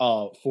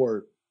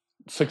for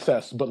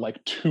success, but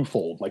like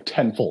twofold, like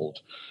tenfold,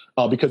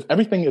 because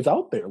everything is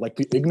out there. Like,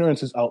 the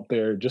ignorance is out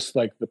there, just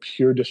like the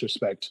pure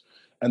disrespect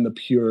and the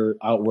pure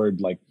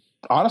outward, like,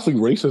 honestly,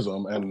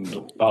 racism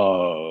and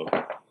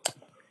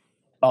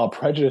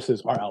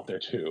prejudices are out there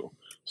too.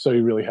 So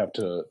you really have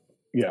to,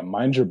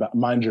 mind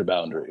your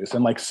boundaries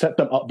and, like, set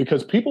them up,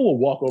 because people will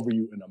walk over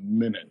you in a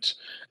minute,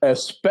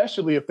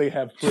 especially if they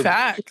have privilege.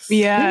 Facts.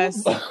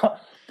 Yes.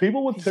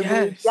 People with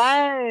privilege.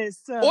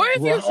 Yes. Or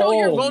if you show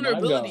your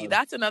vulnerability,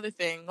 that's another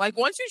thing. Like,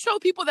 once you show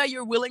people that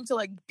you're willing to,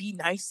 like, be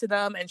nice to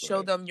them and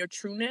show them your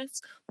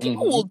trueness,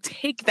 people will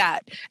take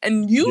that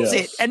and use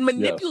it and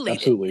manipulate it.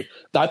 Absolutely.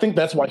 I think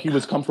that's why he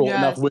was comfortable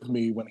enough with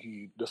me when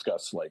he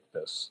discussed, like,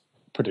 this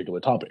particular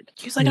topic.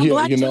 He's like, I'm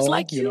black just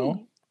like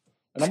you.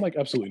 And I'm like,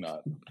 absolutely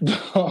not.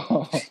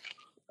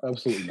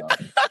 Absolutely not.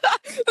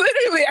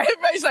 Literally,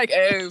 everybody's like,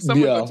 "Hey,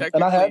 someone go check."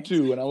 And I had please.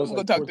 to, and I was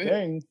like, "Poor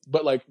thing,"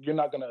 but, like, you're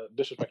not gonna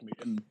disrespect me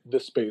in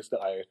this space that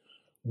I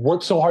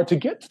worked so hard to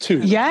get to.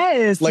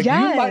 Yes, like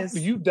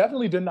you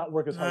definitely did not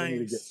work as hard as me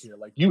to get here.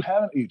 Like, you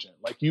have an agent,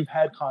 like, you've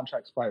had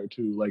contracts prior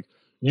to, like,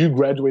 you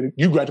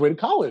graduated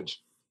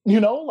college.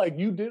 Like,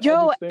 you did.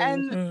 All these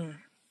things. And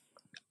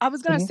I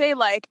was gonna say,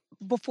 like,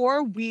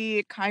 before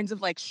we kind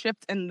of, like,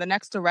 shift in the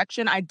next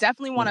direction, I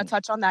definitely want to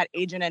touch on that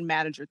agent and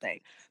manager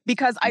thing,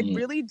 because I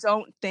really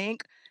don't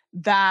think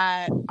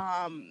that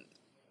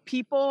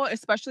people,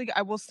 especially,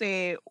 I will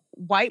say,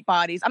 white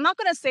bodies, I'm not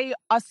going to say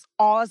us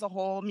all as a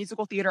whole,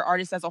 musical theater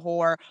artists as a whole,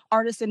 or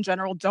artists in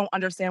general, don't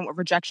understand what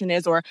rejection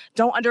is, or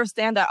don't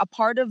understand that a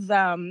part of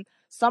them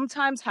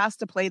sometimes has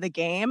to play the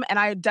game. And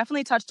I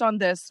definitely touched on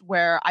this,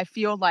 where I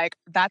feel like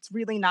that's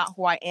really not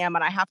who I am,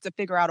 and I have to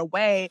figure out a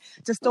way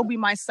to still be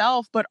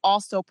myself, but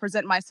also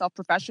present myself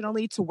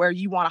professionally to where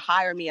you want to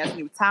hire me as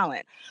new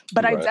talent.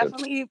 But I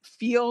definitely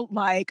feel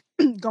like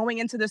going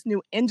into this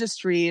new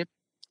industry,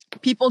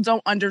 people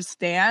don't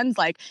understand,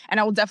 like, and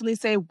I will definitely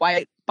say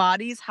white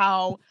bodies,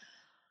 how,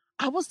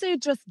 I will say,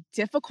 just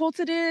difficult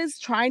it is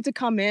trying to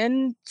come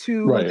in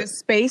to this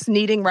space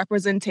needing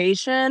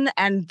representation,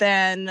 and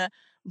then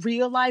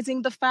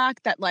realizing the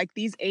fact that, like,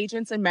 these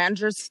agents and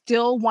managers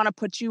still want to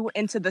put you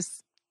into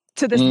this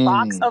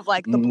box of,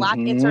 like, the black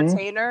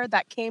entertainer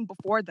that came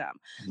before them.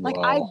 Like,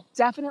 I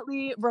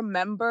definitely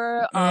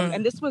remember,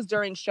 and this was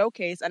during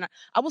Showcase, and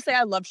I will say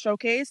I love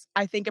Showcase.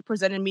 I think it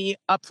presented me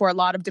up for a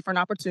lot of different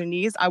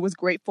opportunities. I was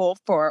grateful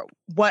for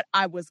what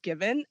I was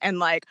given, and,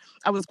 like,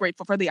 I was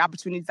grateful for the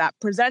opportunities that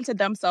presented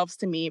themselves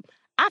to me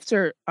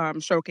after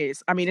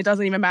Showcase. I mean, it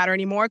doesn't even matter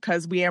anymore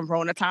because we in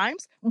Rona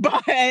times,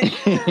 but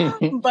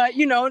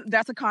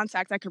that's a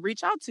contact I could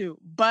reach out to.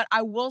 But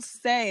I will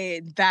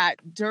say that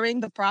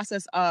during the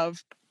process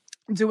of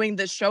doing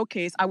this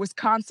Showcase, I was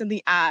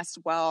constantly asked,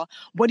 well,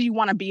 what do you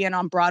want to be in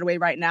on Broadway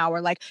right now?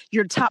 Or, like,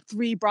 your top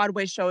 3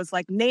 Broadway shows,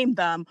 like, name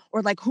them.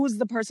 Or, like, who's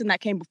the person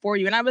that came before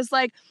you? And I was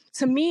like,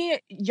 to me,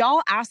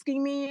 y'all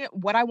asking me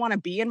what I want to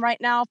be in right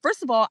now,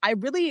 first of all,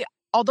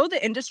 although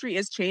the industry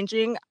is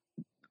changing,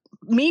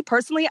 me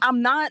personally,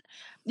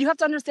 you have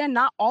to understand,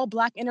 not all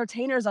Black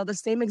entertainers are the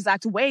same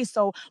exact way.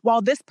 So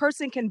while this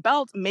person can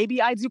belt,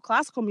 maybe I do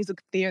classical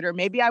music theater,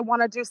 maybe I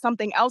want to do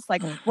something else.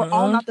 Like, we're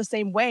all not the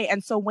same way.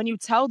 And so when you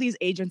tell these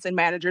agents and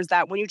managers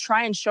that, when you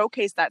try and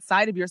showcase that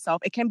side of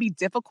yourself, it can be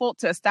difficult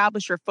to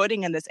establish your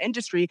footing in this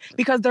industry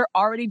because they're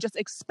already just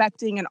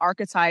expecting an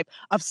archetype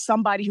of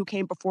somebody who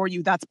came before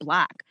you that's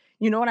Black.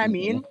 You know what I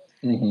mean?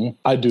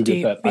 I do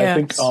get that.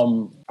 Yes.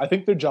 I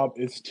think their job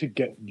is to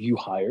get you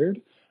hired.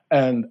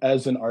 And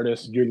as an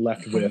artist, you're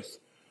left with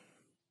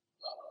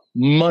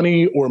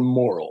money or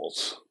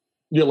morals.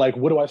 You're like,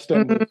 what do I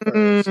stand with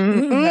first?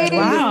 And in this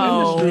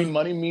industry,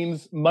 money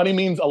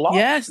means a lot.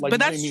 Yes, like, but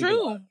that's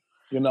true. Lot,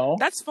 you know?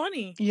 That's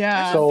funny.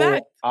 Yeah. So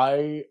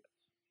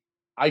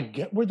I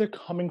get where they're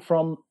coming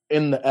from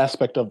in the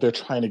aspect of they're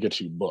trying to get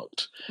you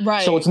booked.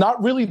 Right. So it's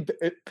not really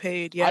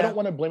paid. Yeah. I don't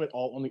want to blame it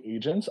all on the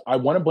agents. I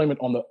want to blame it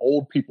on the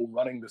old people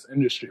running this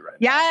industry right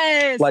now.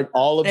 Yes. Like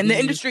all of the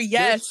industry.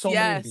 Yes. So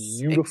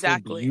many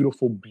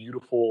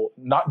beautiful,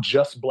 not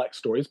just Black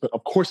stories, but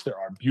of course there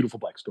are beautiful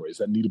Black stories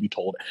that need to be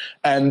told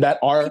and that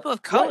are people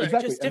of color,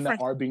 exactly, just and different.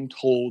 that are being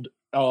told.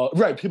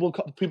 People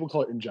of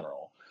color in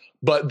general,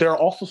 but there are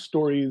also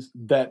stories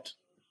that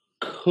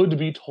could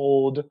be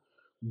told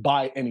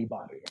by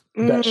anybody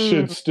that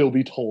should still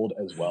be told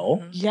as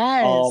well.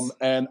 Yes.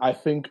 And I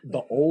think the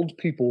old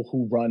people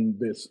who run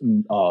this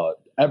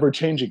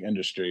ever-changing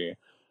industry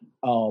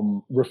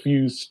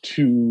refuse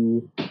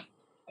to,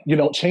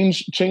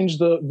 change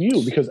the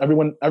view, because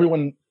everyone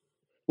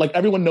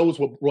knows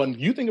when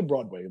you think of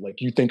Broadway,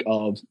 like you think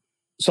of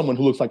someone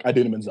who looks like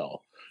Idina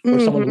Menzel, or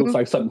someone who looks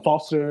like Sutton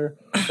Foster,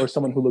 or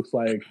someone who looks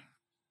like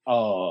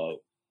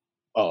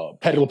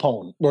Patti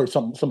LuPone or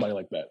somebody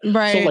like that.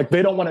 Right. So like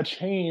they don't want to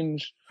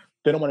change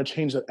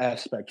that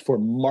aspect for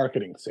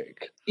marketing's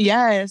sake.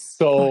 Yes.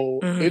 So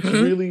it's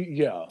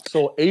really,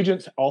 so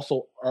agents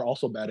are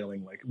also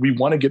battling, like, we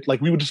want to get, like,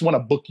 we would just want to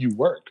book you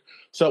work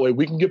so that way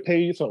we can get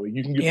paid, so that way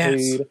you can get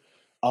paid.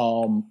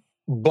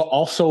 But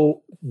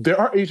also there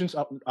are agents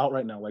out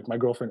right now, like my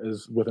girlfriend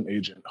is with an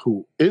agent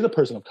who is a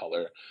person of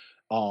color,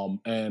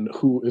 and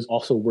who is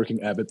also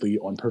working avidly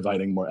on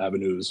providing more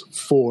avenues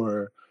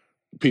for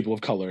people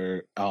of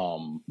color,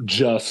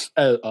 besides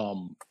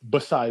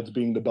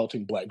being the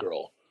belting Black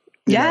girl.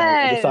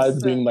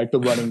 Besides being like the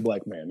running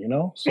Black man,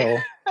 so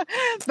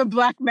the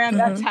Black man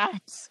that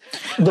taps.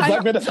 The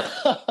Black man that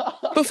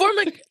before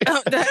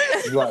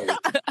right.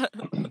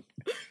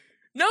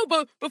 No,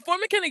 but before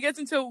McKenna gets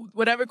into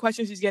whatever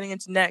question she's getting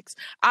into next,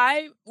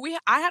 we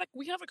have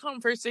a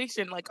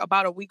conversation like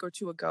about a week or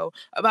two ago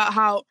about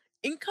how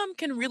income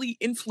can really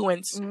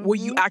influence what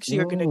you actually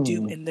are going to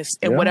do in this,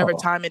 in whatever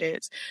time it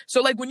is. So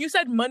like when you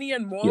said money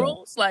and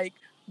morals, like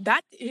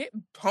that hit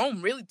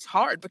home really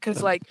hard,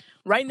 because like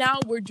right now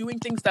we're doing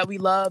things that we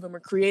love and we're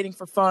creating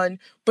for fun.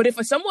 But if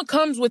someone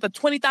comes with a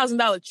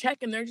 $20,000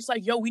 check and they're just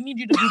like, yo, we need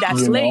you to be that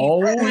slave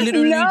who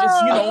literally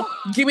just,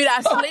 give me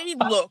that slave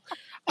look.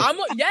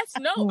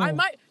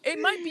 It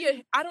might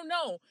be I don't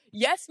know.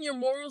 Yes, your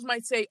morals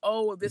might say,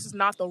 oh, this is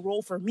not the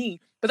role for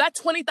me. But that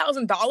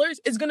 $20,000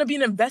 is going to be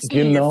an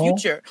investment in your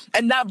future.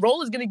 And that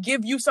role is going to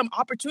give you some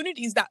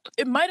opportunities that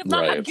it might have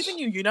not have given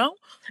you,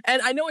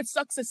 And I know it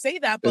sucks to say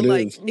that, but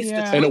it's the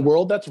truth. In a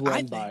world that's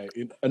run by,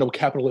 in a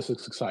capitalistic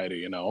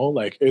society,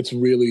 like it's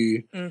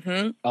really,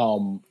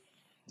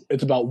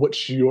 it's about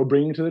what you're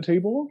bringing to the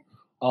table.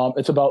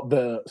 It's about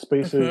the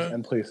spaces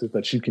and places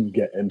that you can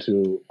get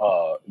into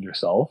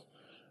yourself.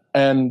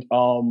 And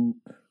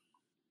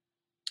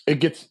it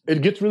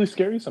gets really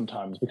scary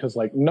sometimes, because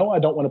like, no, I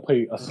don't want to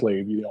play a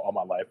slave, all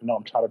my life. No,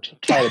 I'm tired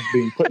of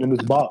being put in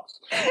this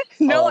box.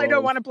 No, I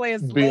don't want to play a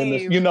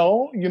slave.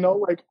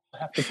 Like I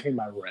have to pay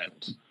my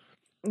rent.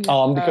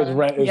 Because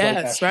rent is like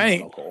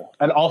astronomical.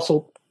 And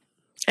also,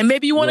 and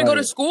maybe you want to go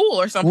to school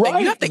or something.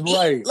 You have to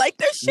eat. Like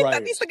there's shit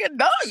that needs to get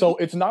done. So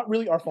it's not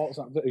really our fault. It's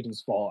not the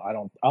agent's fault.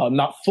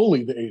 Not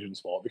fully the agent's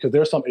fault, because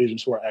there are some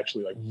agents who are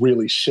actually like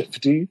really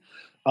shifty.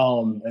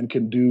 And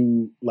can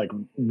do like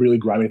really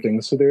grimy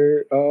things to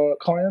their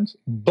clients,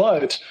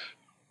 but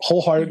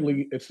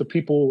wholeheartedly, it's the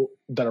people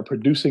that are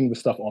producing the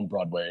stuff on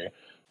Broadway,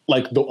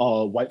 like the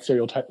white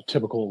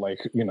stereotypical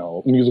like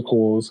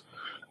musicals,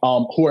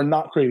 who are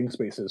not creating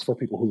spaces for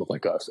people who look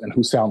like us and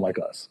who sound like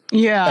us.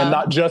 And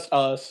not just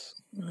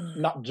us,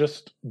 not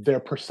just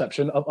their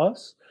perception of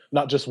us,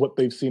 not just what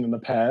they've seen in the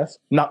past,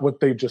 not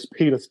what they've just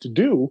paid us to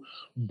do,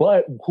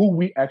 but who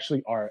we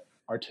actually are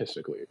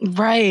artistically.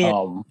 Right.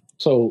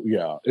 So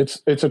yeah,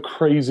 it's a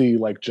crazy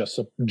like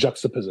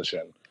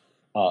juxtaposition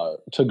to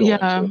go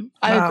into.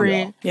 I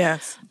agree.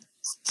 Yes.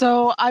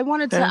 So I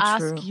wanted to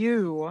ask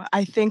you,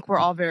 I think we're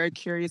all very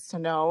curious to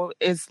know,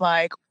 is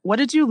like, what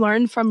did you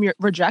learn from your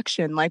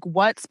rejection? Like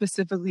what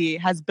specifically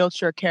has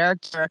built your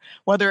character,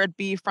 whether it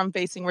be from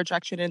facing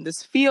rejection in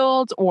this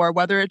field or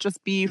whether it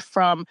just be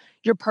from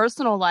your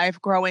personal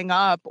life growing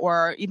up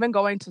or even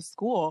going to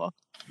school?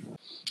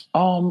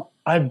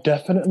 I've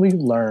definitely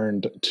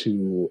learned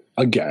to,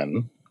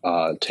 again,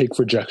 take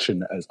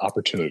rejection as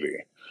opportunity.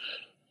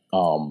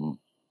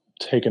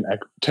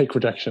 take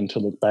rejection to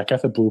look back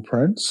at the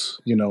blueprints,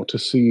 you know, to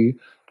see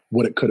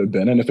what it could have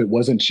been. And if it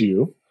wasn't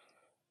you,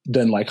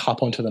 then like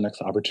hop onto the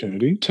next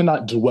opportunity, to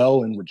not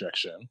dwell in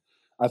rejection.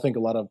 I think a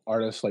lot of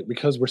artists, like,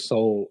 because we're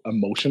so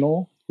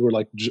emotional, we're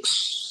like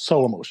just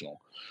so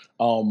emotional.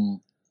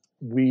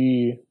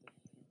 We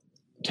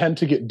tend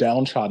to get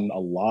downtrodden a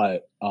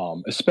lot,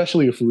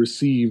 especially if we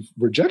receive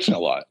rejection a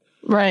lot.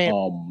 Right.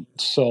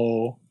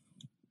 So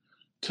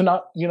to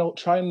not, you know,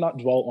 try and not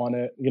dwell on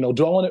it, you know,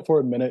 dwell on it for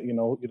a minute, you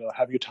know,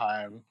 have your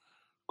time,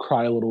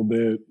 cry a little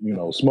bit, you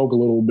know, smoke a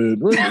little bit,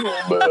 ring a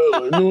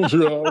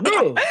little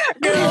bell,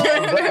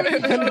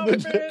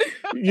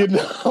 you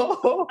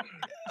know.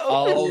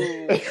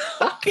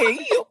 Okay,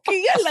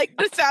 I like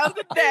the sound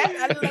of that.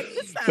 I like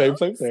the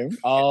sound.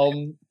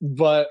 Same.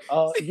 But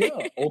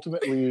yeah,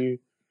 ultimately,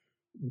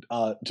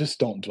 just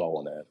don't dwell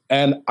on it.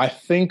 And I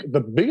think the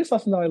biggest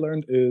lesson that I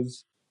learned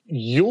is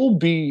you'll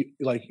be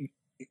like,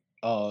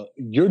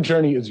 your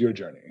journey is your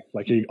journey.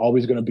 Like, you're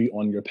always going to be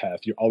on your path.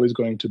 You're always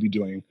going to be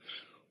doing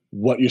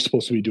what you're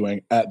supposed to be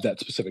doing at that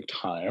specific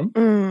time,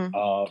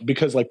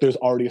 because like there's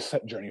already a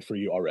set journey for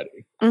you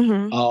already.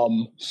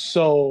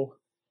 So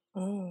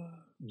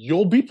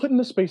you'll be put in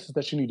the spaces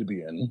that you need to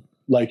be in.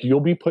 Like, you'll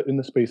be put in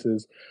the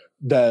spaces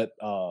that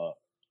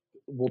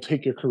will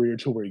take your career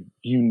to where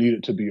you need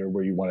it to be or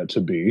where you want it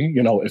to be,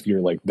 you know, if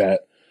you're like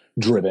that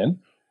driven.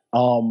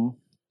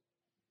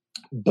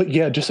 But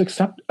yeah, just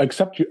accept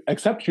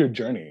your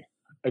journey.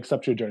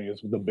 Accept your journey is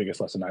the biggest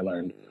lesson I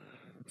learned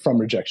from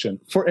rejection.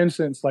 For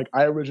instance, like,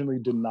 I originally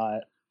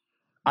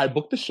I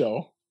booked the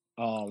show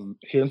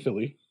here in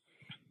Philly.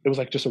 It was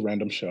like just a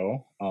random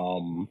show.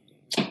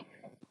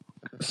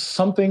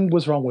 Something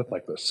was wrong with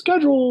like the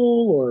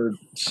schedule or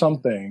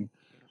something,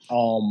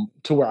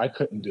 to where I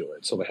couldn't do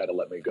it. So they had to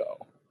let me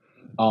go.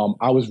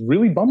 I was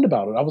really bummed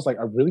about it. I was like,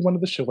 I really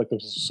wanted the show. Like,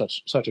 this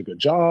was such a good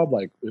job.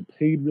 Like, it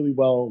paid really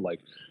well. Like,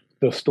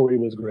 the story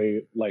was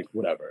great. Like,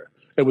 whatever.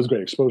 It was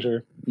great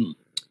exposure.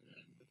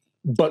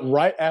 But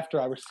right after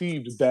I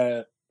received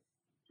that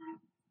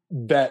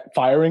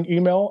firing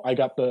email, I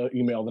got the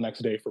email the next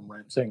day from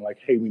RENT saying like,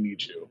 "Hey, we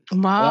need you." Wow.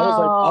 And I was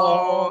like,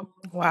 "Oh,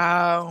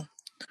 wow."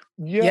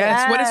 Yeah.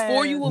 Yes, what is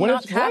for you will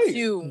not pass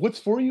you. What's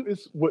for you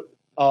is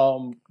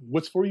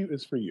what's for you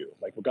is for you.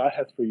 Like, what God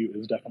has for you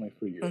is definitely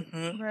for you.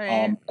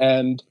 Right.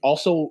 And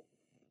also,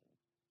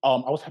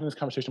 I was having this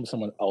conversation with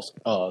someone else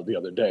the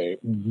other day.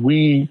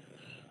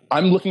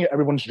 I'm looking at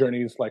everyone's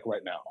journeys like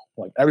right now.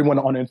 Like, everyone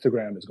on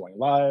Instagram is going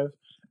live.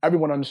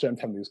 Everyone on Instagram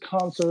is having these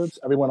concerts.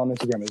 Everyone on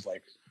Instagram is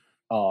like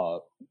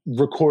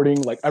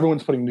recording. Like,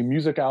 everyone's putting new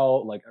music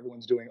out. Like,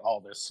 everyone's doing all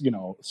this, you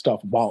know, stuff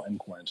while in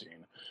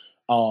quarantine.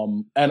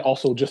 And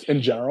also just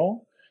in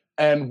general.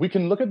 And we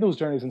can look at those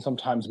journeys and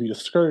sometimes be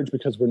discouraged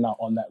because we're not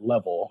on that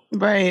level.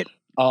 Right.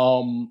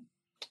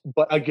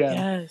 But again,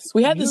 yes,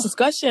 we had this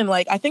discussion.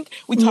 Like, I think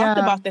we talked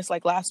about this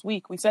like last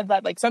week. We said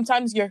that like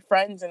sometimes your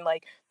friends and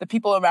like the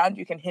people around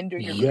you can hinder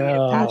your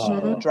creative passion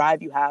and the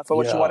drive you have for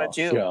what you want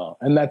to do. Yeah,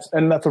 and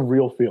that's a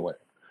real feeling.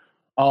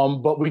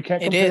 But we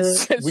can't compare.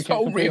 We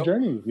can't compare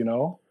journeys. You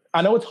know,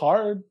 I know it's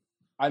hard.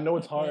 And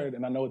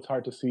I know it's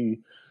hard to see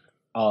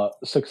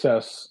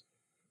success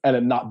and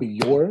it not be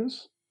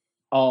yours.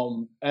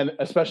 And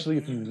especially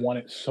if you want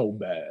it so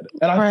bad.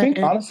 And I think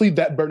honestly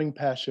that burning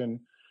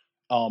passion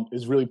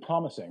is really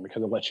promising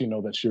because it lets you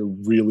know that you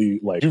really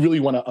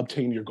want to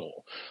obtain your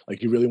goal.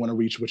 Like, you really want to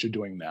reach what you're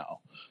doing now.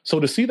 So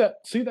to see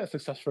that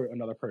success for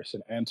another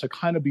person and to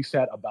kind of be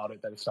sad about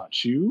it that it's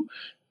not you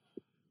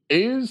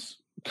is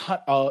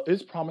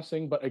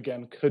promising, but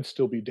again, could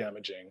still be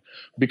damaging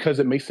because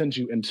it may send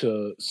you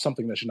into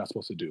something that you're not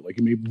supposed to do. Like,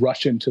 you may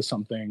rush into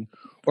something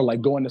or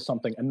like go into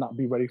something and not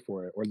be ready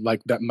for it, or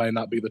like that might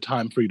not be the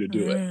time for you to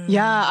do it.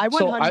 Yeah, I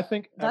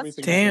think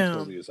everything happens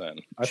for a reason.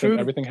 I think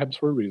everything happens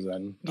for a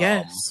reason.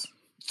 Yes.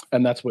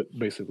 And that's what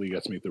basically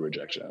gets me through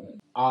rejection.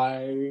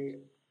 I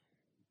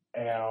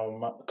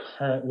am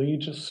currently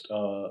just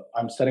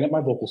I'm setting up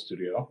my vocal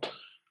studio.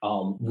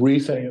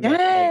 Resetting it back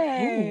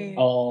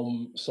up.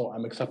 So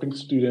I'm accepting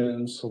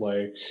students.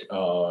 Like,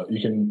 you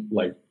can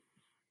like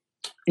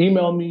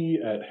email me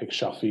at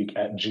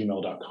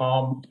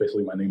hickshafiq@gmail.com.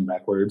 Basically my name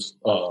backwards.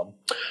 You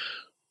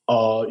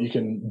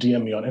can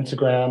DM me on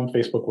Instagram,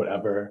 Facebook,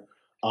 whatever.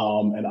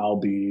 And I'll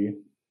be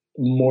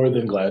more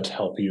than glad to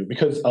help you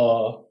because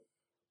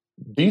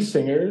these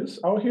singers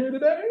out here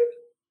today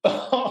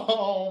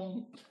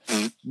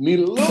need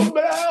a little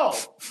bit of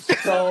help.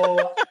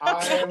 So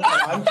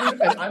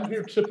I'm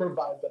here to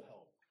provide that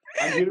help.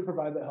 I'm here to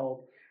provide that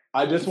help.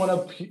 I just want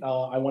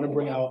to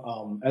bring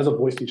out, as a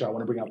voice teacher, I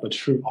want to bring out the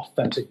true,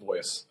 authentic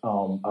voice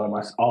out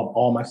of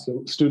all my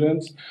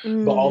students,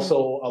 but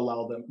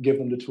also give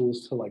them the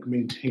tools to like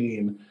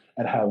maintain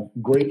and have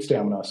great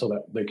stamina so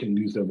that they can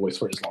use their voice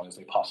for as long as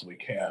they possibly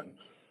can.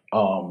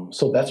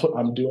 So that's what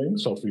I'm doing.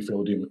 So if you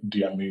feel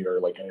DM me or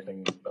like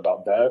anything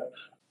about that,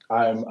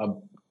 I'm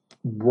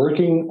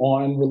working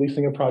on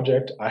releasing a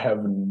project. I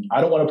don't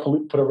want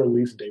to put a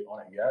release date on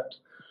it yet,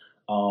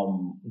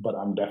 but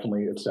it's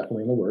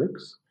definitely in the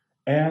works.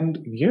 And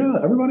yeah,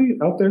 everybody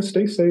out there,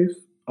 stay safe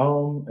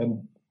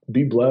and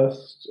be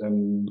blessed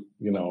and,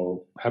 you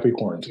know, happy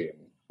quarantine.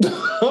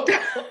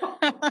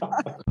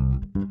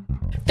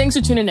 Thanks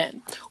for tuning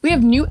in. We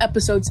have new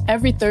episodes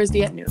every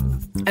Thursday at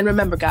noon. And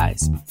remember,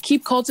 guys,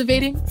 keep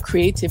cultivating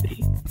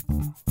creativity.